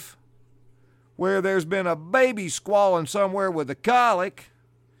life where there's been a baby squalling somewhere with a colic,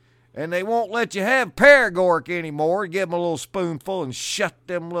 and they won't let you have Paregoric anymore. Give them a little spoonful and shut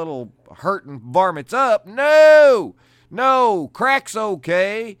them little hurting varmints up. No, crack's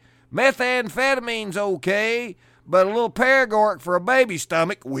okay. Methamphetamine's okay. But a little Paregoric for a baby's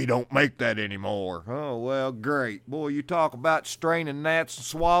stomach, we don't make that anymore. Oh, well, great. Boy, you talk about straining gnats and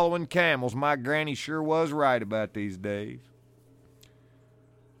swallowing camels. My granny sure was right about these days.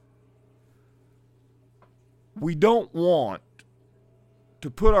 We don't want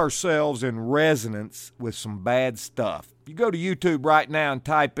to put ourselves in resonance with some bad stuff. You go to YouTube right now and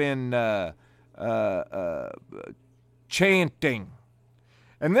type in chanting,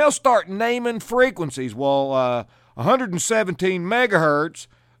 and they'll start naming frequencies. Well, 117 megahertz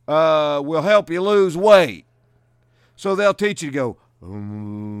will help you lose weight. So they'll teach you to go,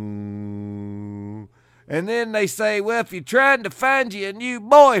 and then they say, well, if you're trying to find you a new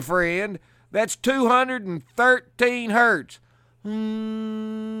boyfriend, that's 213 hertz.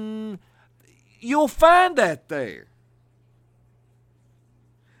 You'll find that there.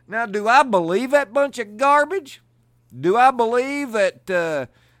 Now, do I believe that bunch of garbage? Do I believe that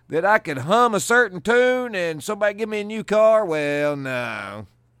that I could hum a certain tune and somebody give me a new car? Well, no.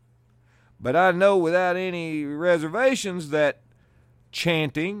 But I know without any reservations that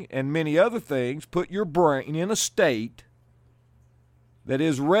chanting and many other things put your brain in a state that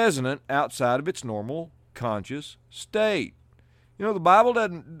is resonant outside of its normal conscious state. The Bible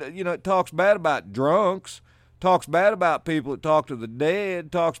doesn't, it talks bad about drunks, talks bad about people that talk to the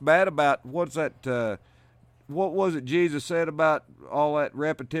dead, talks bad about, what was it Jesus said about all that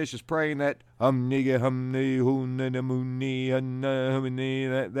repetitious praying, that that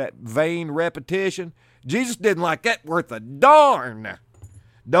vain repetition? Jesus didn't like that worth a darn.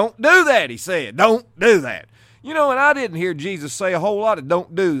 Don't do that, he said. Don't do that. And I didn't hear Jesus say a whole lot of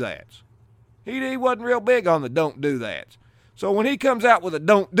don't do that. He wasn't real big on the don't do that. So when he comes out with a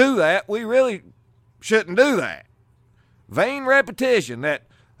don't do that, we really shouldn't do that. Vain repetition, that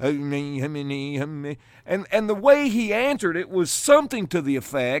and the way he answered it was something to the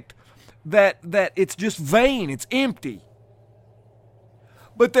effect that it's just vain, it's empty.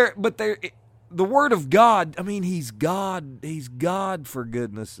 But the word of God, he's God for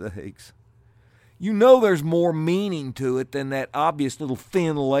goodness sakes. There's more meaning to it than that obvious little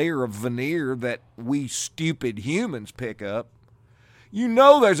thin layer of veneer that we stupid humans pick up.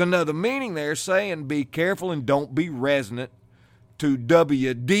 There's another meaning there saying be careful and don't be resonant to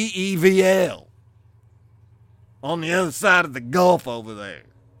WDEVL on the other side of the Gulf over there.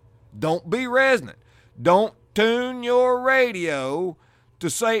 Don't be resonant. Don't tune your radio to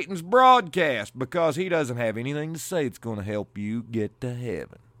Satan's broadcast because he doesn't have anything to say that's going to help you get to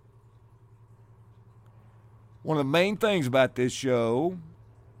heaven. One of the main things about this show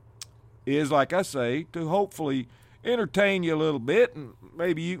is, like I say, to hopefully entertain you a little bit, and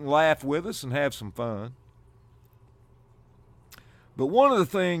maybe you can laugh with us and have some fun. But one of the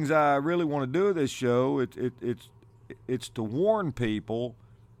things I really want to do with this show, it's to warn people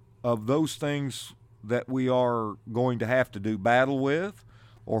of those things that we are going to have to do battle with,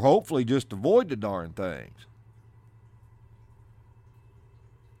 or hopefully just avoid the darn things.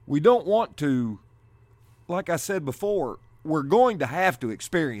 We don't want to, like I said before, we're going to have to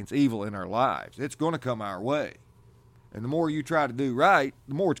experience evil in our lives. It's going to come our way. And the more you try to do right,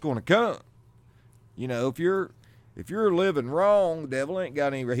 the more it's going to come. If you're living wrong, the devil ain't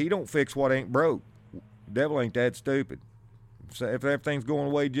got any, he don't fix what ain't broke. The devil ain't that stupid. So if everything's going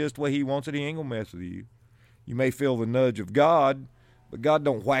away just the way he wants it, he ain't going to mess with you. You may feel the nudge of God, but God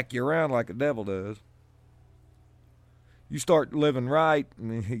don't whack you around like the devil does. You start living right,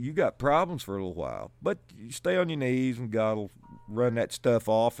 you got problems for a little while. But you stay on your knees, and God will run that stuff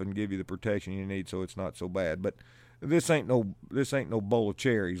off and give you the protection you need so it's not so bad. But this ain't no bowl of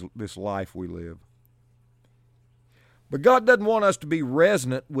cherries, this life we live. But God doesn't want us to be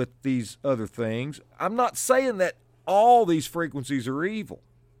resonant with these other things. I'm not saying that all these frequencies are evil.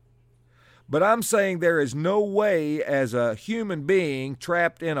 But I'm saying there is no way as a human being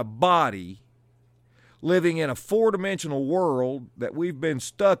trapped in a body, living in a four-dimensional world that we've been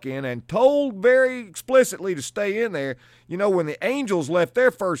stuck in and told very explicitly to stay in there. When the angels left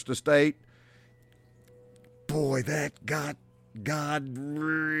their first estate, boy, that got God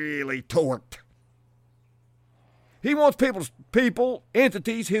really torqued. He wants people,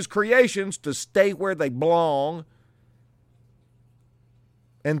 entities, his creations to stay where they belong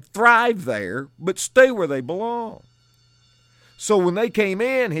and thrive there, but stay where they belong. So when they came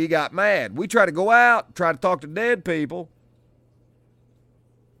in, he got mad. We try to go out, try to talk to dead people.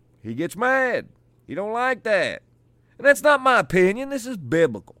 He gets mad. He don't like that. And that's not my opinion. This is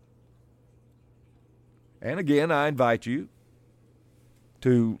biblical. And again, I invite you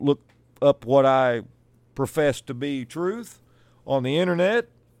to look up what I profess to be truth on the internet,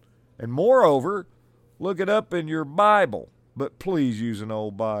 and moreover, look it up in your Bible. But please use an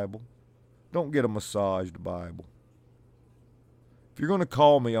old Bible. Don't get a massaged Bible. If you're going to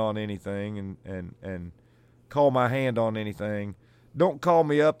call me on anything and call my hand on anything, don't call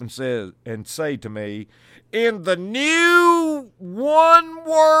me up and say to me, in the new one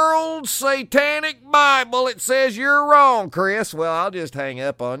world satanic Bible, it says you're wrong, Chris. Well, I'll just hang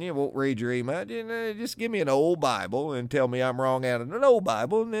up on you. Won't read your email. Just give me an old Bible and tell me I'm wrong out of an old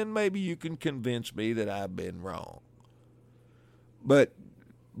Bible, and then maybe you can convince me that I've been wrong. But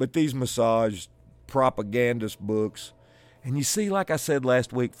these massage propagandist books, and you see, like I said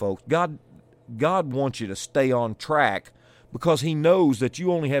last week, folks, God wants you to stay on track, because he knows that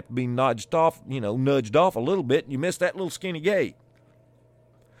you only have to be nudged off a little bit, and you miss that little skinny gate.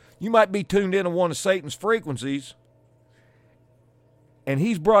 You might be tuned in on one of Satan's frequencies, and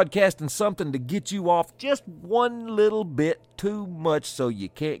he's broadcasting something to get you off just one little bit too much so you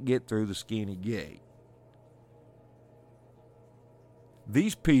can't get through the skinny gate.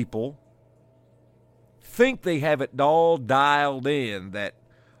 These people think they have it all dialed in, that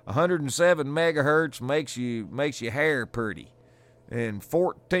 107 megahertz makes your hair pretty, and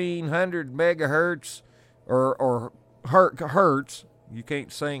 1400 megahertz or hertz, you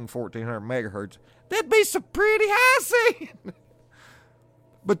can't sing 1400 megahertz. That'd be some pretty high singing.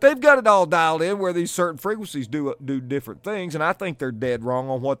 But they've got it all dialed in where these certain frequencies do different things, and I think they're dead wrong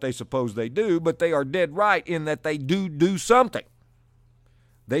on what they suppose they do, but they are dead right in that they do something.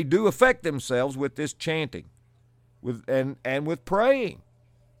 They do affect themselves with this chanting, and with praying.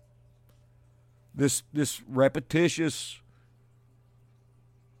 This repetitious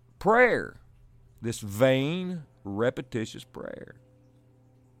prayer, this vain, repetitious prayer.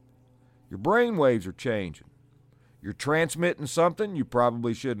 Your brain waves are changing. You're transmitting something you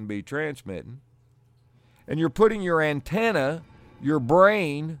probably shouldn't be transmitting. And you're putting your antenna, your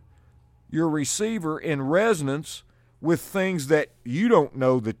brain, your receiver in resonance with things that you don't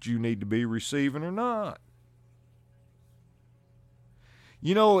know that you need to be receiving or not.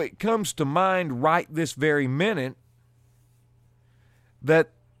 You know, it comes to mind right this very minute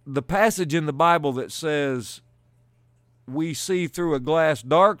that the passage in the Bible that says we see through a glass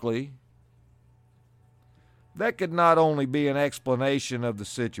darkly, that could not only be an explanation of the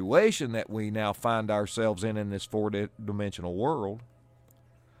situation that we now find ourselves in this four-dimensional world,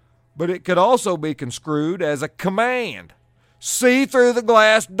 but it could also be construed as a command. See through the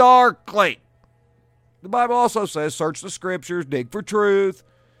glass darkly. The Bible also says, search the scriptures, dig for truth.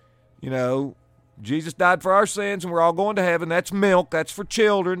 You know, Jesus died for our sins and we're all going to heaven. That's milk. That's for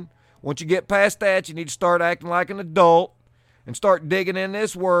children. Once you get past that, you need to start acting like an adult and start digging in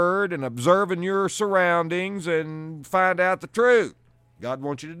this word and observing your surroundings and find out the truth. God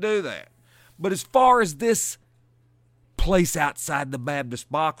wants you to do that. But as far as this place outside the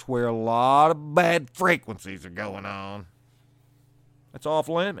Baptist box where a lot of bad frequencies are going on, that's off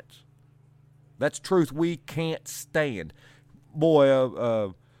limits. That's truth we can't stand.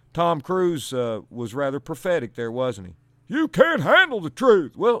 Boy, Tom Cruise was rather prophetic there, wasn't he? You can't handle the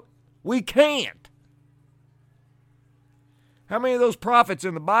truth. Well, we can't. How many of those prophets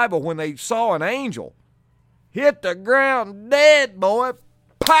in the Bible, when they saw an angel, hit the ground dead, boy?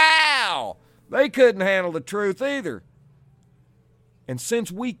 Pow! They couldn't handle the truth either. And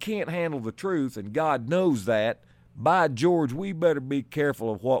since we can't handle the truth, and God knows that, by George, we better be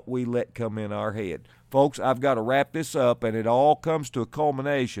careful of what we let come in our head. Folks, I've got to wrap this up, and it all comes to a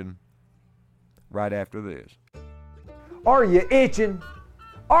culmination right after this. Are you itching?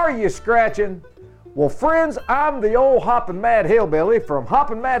 Are you scratching? Well, friends, I'm the old Hoppin' Mad Hillbilly from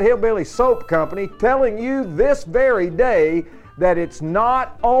Hoppin' Mad Hillbilly Soap Company telling you this very day that it's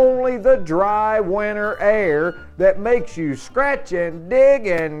not only the dry winter air that makes you scratch and dig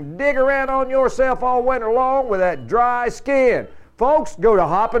around on yourself all winter long with that dry skin. Folks, go to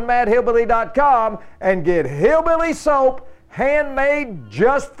hoppinmadhillbilly.com and get hillbilly soap handmade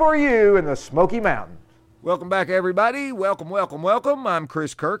just for you in the Smoky Mountains. Welcome back, everybody. Welcome. I'm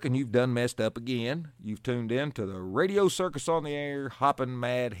Chris Kirk, and you've done messed up again. You've tuned in to the Radio Circus on the Air, Hoppin'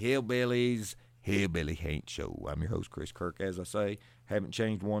 Mad Hillbillies Hillbilly Haints Show. I'm your host, Chris Kirk. As I say, haven't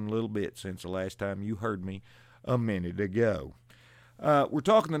changed one little bit since the last time you heard me a minute ago. We're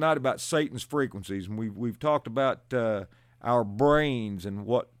talking tonight about Satan's frequencies, and we've talked about our brains and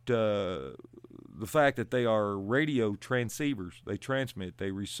what the fact that they are radio transceivers. They transmit,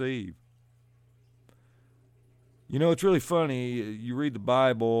 they receive. You know, it's really funny. You read the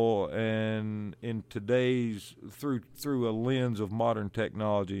Bible, and in today's through a lens of modern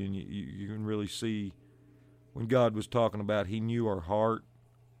technology, and you can really see when God was talking about He knew our heart,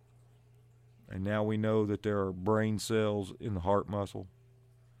 and now we know that there are brain cells in the heart muscle,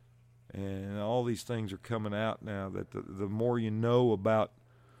 and all these things are coming out now. That the more you know about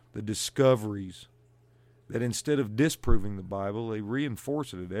the discoveries, that instead of disproving the Bible, they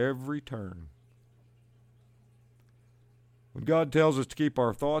reinforce it at every turn. When God tells us to keep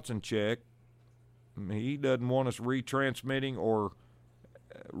our thoughts in check, He doesn't want us retransmitting or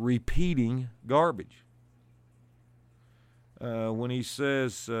repeating garbage. When He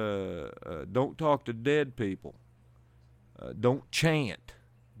says, don't talk to dead people, don't chant,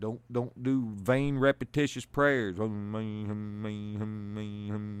 don't do vain repetitious prayers. You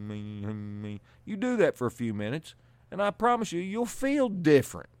do that for a few minutes, and I promise you'll feel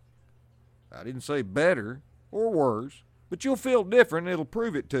different. I didn't say better or worse, but you'll feel different. It'll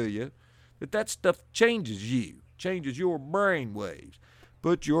prove it to you that stuff changes you, changes your brain waves,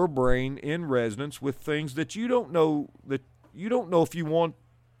 put your brain in resonance with things that you don't know if you want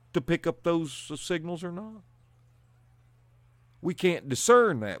to pick up those signals or not. We can't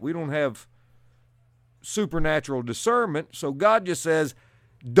discern that. We don't have supernatural discernment, so God just says,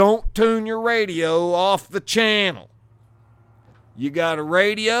 don't tune your radio off the channel. You got a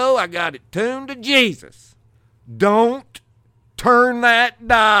radio, I got it tuned to Jesus. Don't turn that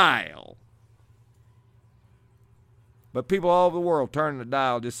dial. But people all over the world turn the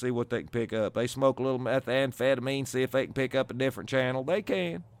dial just to see what they can pick up. They smoke a little methamphetamine, see if they can pick up a different channel. They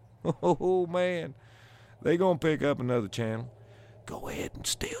can. Oh, man. They going to pick up another channel. Go ahead and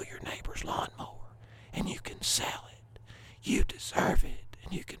steal your neighbor's lawnmower, and you can sell it. You deserve it,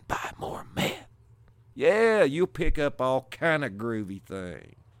 and you can buy more meth. Yeah, you'll pick up all kind of groovy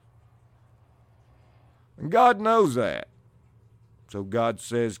things. And God knows that. So God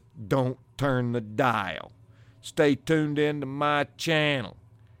says, don't turn the dial. Stay tuned into my channel.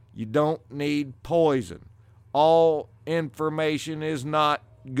 You don't need poison. All information is not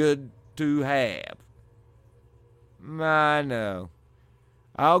good to have. I know.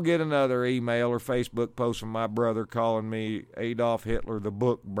 I'll get another email or Facebook post from my brother calling me Adolf Hitler the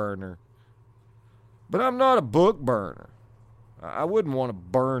book burner. But I'm not a book burner. I wouldn't want to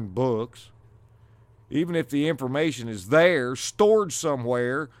burn books. Even if the information is there, stored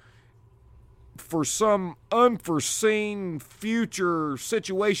somewhere for some unforeseen future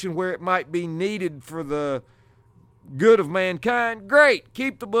situation where it might be needed for the good of mankind, great,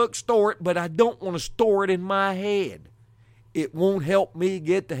 keep the book, store it, but I don't want to store it in my head. It won't help me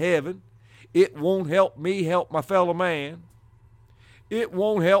get to heaven. It won't help me help my fellow man. It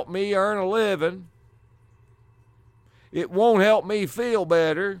won't help me earn a living. It won't help me feel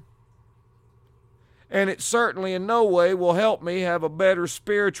better. And it certainly in no way will help me have a better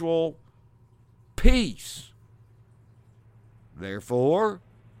spiritual peace. Therefore,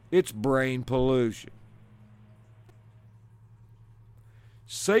 it's brain pollution.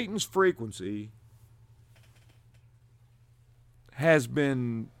 Satan's frequency has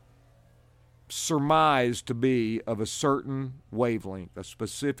been surmised to be of a certain wavelength, a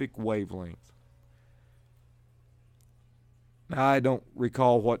specific wavelength. Now, I don't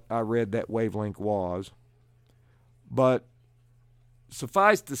recall what I read that wavelength was, but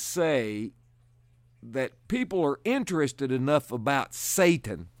suffice to say that people are interested enough about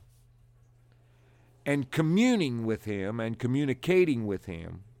Satan and communing with him and communicating with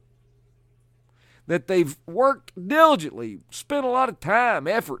him that they've worked diligently, spent a lot of time,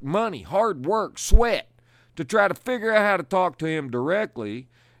 effort, money, hard work, sweat to try to figure out how to talk to him directly.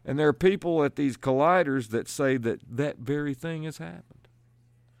 And there are people at these colliders that say that very thing has happened.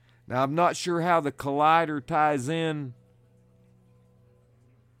 Now, I'm not sure how the collider ties in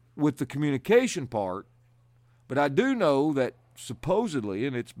with the communication part, but I do know that supposedly,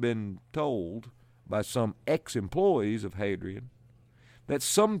 and it's been told by some ex-employees of Hadrian, that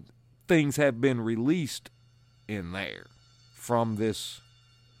some things have been released in there from this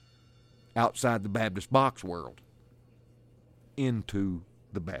outside the Baptist box world into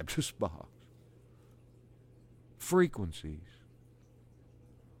the Baptist box. Frequencies.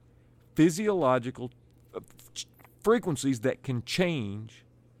 Physiological frequencies that can change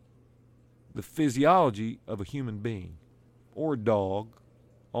the physiology of a human being or a dog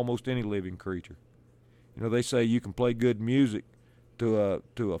almost any living creature. You know, they say you can play good music to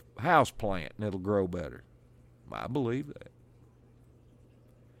a house plant and it'll grow better. I believe that.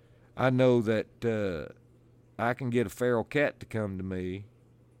 I know that I can get a feral cat to come to me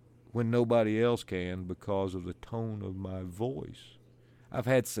when nobody else can because of the tone of my voice. I've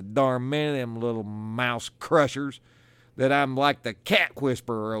had so darn many of them little mouse crushers that I'm like the cat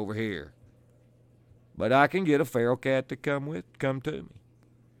whisperer over here. But I can get a feral cat to come to me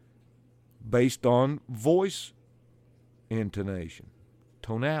based on voice intonation,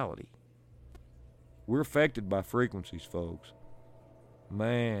 tonality. We're affected by frequencies, folks.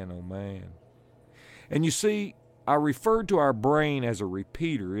 Man, oh man. And you see, I referred to our brain as a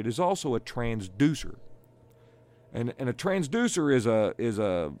repeater. It is also a transducer. And a transducer is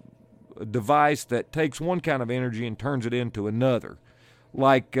a device that takes one kind of energy and turns it into another.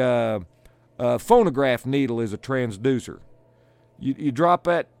 Like a phonograph needle is a transducer. You drop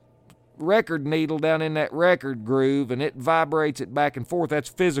that record needle down in that record groove and it vibrates it back and forth. That's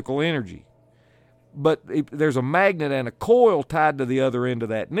physical energy. But there's a magnet and a coil tied to the other end of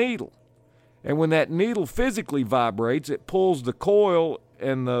that needle. And when that needle physically vibrates, it pulls the coil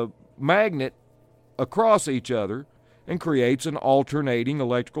and the magnet across each other and creates an alternating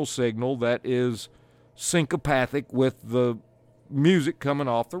electrical signal that is syncopathic with the music coming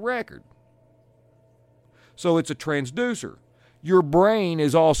off the record. So it's a transducer. Your brain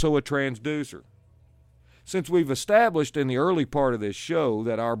is also a transducer. Since we've established in the early part of this show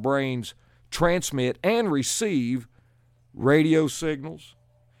that our brains transmit and receive radio signals,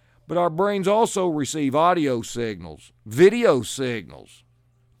 but our brains also receive audio signals, video signals,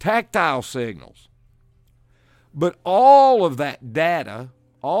 tactile signals. But all of that data,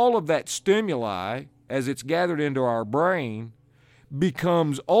 all of that stimuli, as it's gathered into our brain,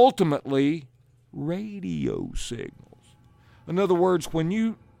 becomes ultimately radio signals. In other words, when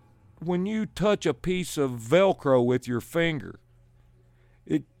you touch a piece of Velcro with your finger,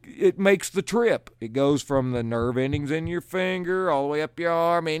 it makes the trip. It goes from the nerve endings in your finger all the way up your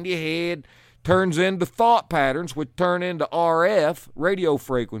arm, into your head, turns into thought patterns, which turn into RF, radio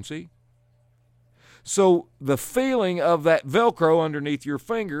frequency. So the feeling of that Velcro underneath your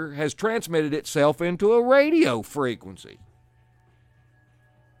finger has transmitted itself into a radio frequency.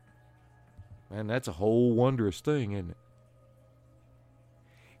 Man, that's a whole wondrous thing, isn't it?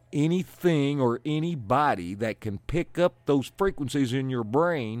 Anything or anybody that can pick up those frequencies in your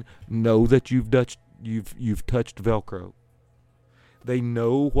brain know that you've touched Velcro. They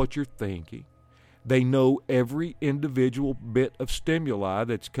know what you're thinking. They know every individual bit of stimuli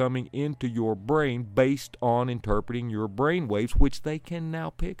that's coming into your brain based on interpreting your brain waves, which they can now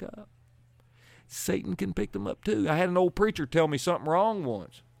pick up. Satan can pick them up too. I had an old preacher tell me something wrong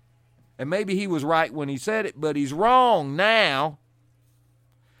once. And maybe he was right when he said it, but he's wrong now.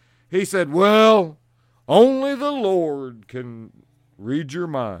 He said, well, only the Lord can read your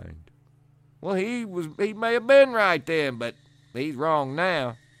mind. Well, he may have been right then, but he's wrong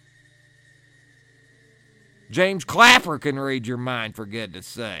now. James Clapper can read your mind, for goodness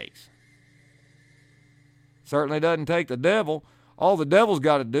sakes. Certainly doesn't take the devil. All the devil's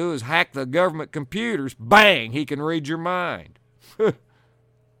got to do is hack the government computers. Bang, he can read your mind.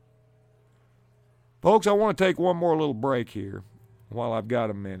 Folks, I want to take one more little break here while I've got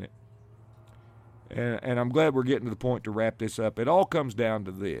a minute. And I'm glad we're getting to the point to wrap this up. It all comes down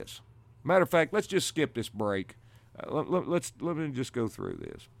to this. Matter of fact, let's just skip this break. Let me just go through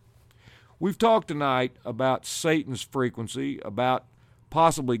this. We've talked tonight about Satan's frequency, about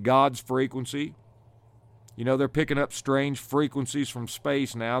possibly God's frequency. You know, they're picking up strange frequencies from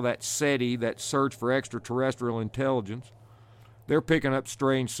space now, that SETI, that search for extraterrestrial intelligence. They're picking up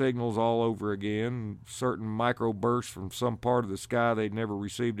strange signals all over again, certain microbursts from some part of the sky they'd never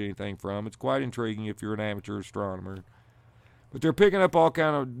received anything from. It's quite intriguing if you're an amateur astronomer. But they're picking up all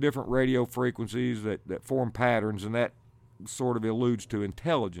kind of different radio frequencies that form patterns, and that sort of alludes to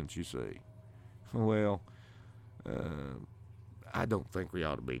intelligence, you see. Well, I don't think we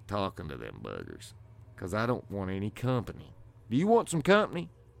ought to be talking to them buggers, because I don't want any company. Do you want some company?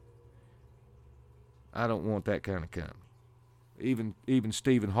 I don't want that kind of company. Even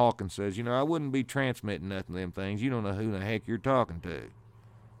Stephen Hawking says, you know, I wouldn't be transmitting nothing to them things. You don't know who the heck you're talking to.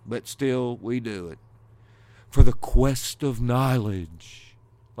 But still, we do it. For the quest of knowledge.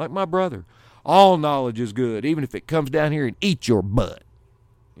 Like my brother. All knowledge is good, even if it comes down here and eats your butt.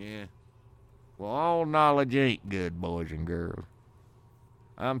 Yeah. Well, all knowledge ain't good, boys and girls.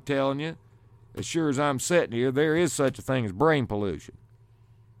 I'm telling you, as sure as I'm sitting here, there is such a thing as brain pollution.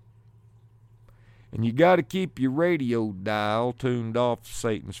 And you got to keep your radio dial tuned off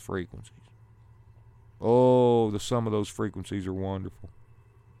Satan's frequencies. Oh, some of those frequencies are wonderful.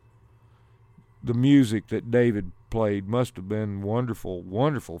 the music that David played must have been wonderful,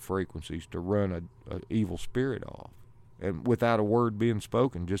 wonderful frequencies to run an evil spirit off. And without a word being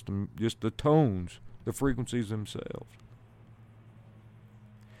spoken, just the tones, the frequencies themselves.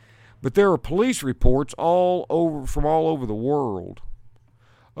 But there are police reports from all over the world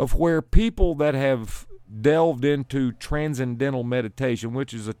of where people that have delved into transcendental meditation,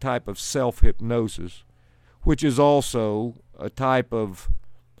 which is a type of self-hypnosis, which is also a type of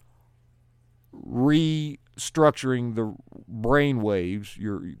restructuring the brain waves.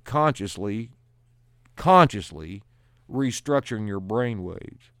 You're consciously restructuring your brain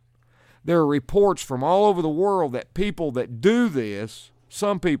waves. There are reports from all over the world that people that do this,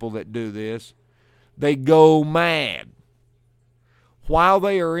 some people that do this, they go mad. While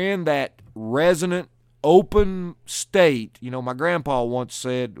they are in that resonant, open state, my grandpa once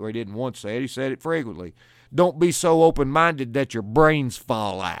said, or he didn't once say it, he said it frequently, don't be so open-minded that your brains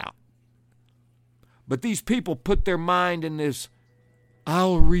fall out. But these people put their mind in this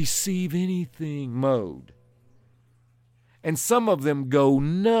I'll receive anything mode. And some of them go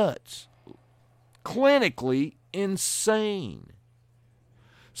nuts, clinically insane.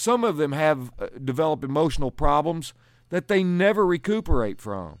 Some of them have developed emotional problems that they never recuperate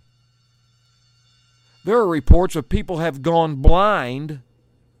from. There are reports of people have gone blind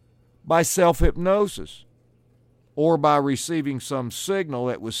by self-hypnosis or by receiving some signal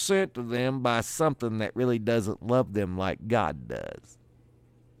that was sent to them by something that really doesn't love them like God does.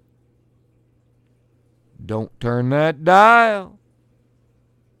 Don't turn that dial.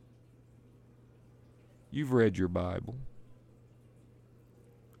 You've read your Bible,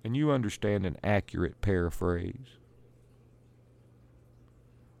 and you understand an accurate paraphrase.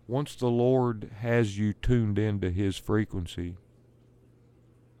 Once the Lord has you tuned into His frequency,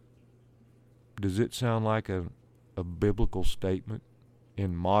 does it sound like a biblical statement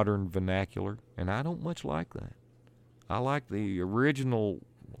in modern vernacular? And I don't much like that. I like the original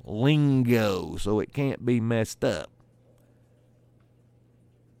lingo so it can't be messed up.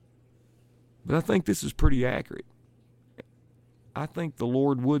 But I think this is pretty accurate. I think the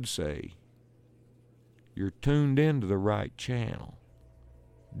Lord would say, you're tuned into the right channel.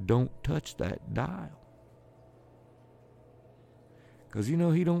 Don't touch that dial. Because, He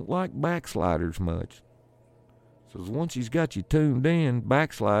don't like backsliders much. So once He's got you tuned in,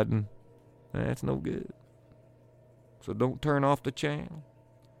 backsliding, that's no good. So don't turn off the channel.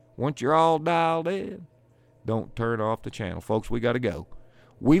 Once you're all dialed in, don't turn off the channel. Folks, we got to go.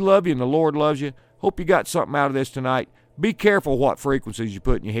 We love you and the Lord loves you. Hope you got something out of this tonight. Be careful what frequencies you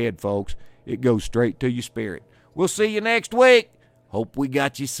put in your head, folks. It goes straight to your spirit. We'll see you next week. Hope we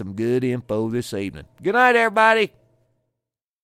got you some good info this evening. Good night, everybody.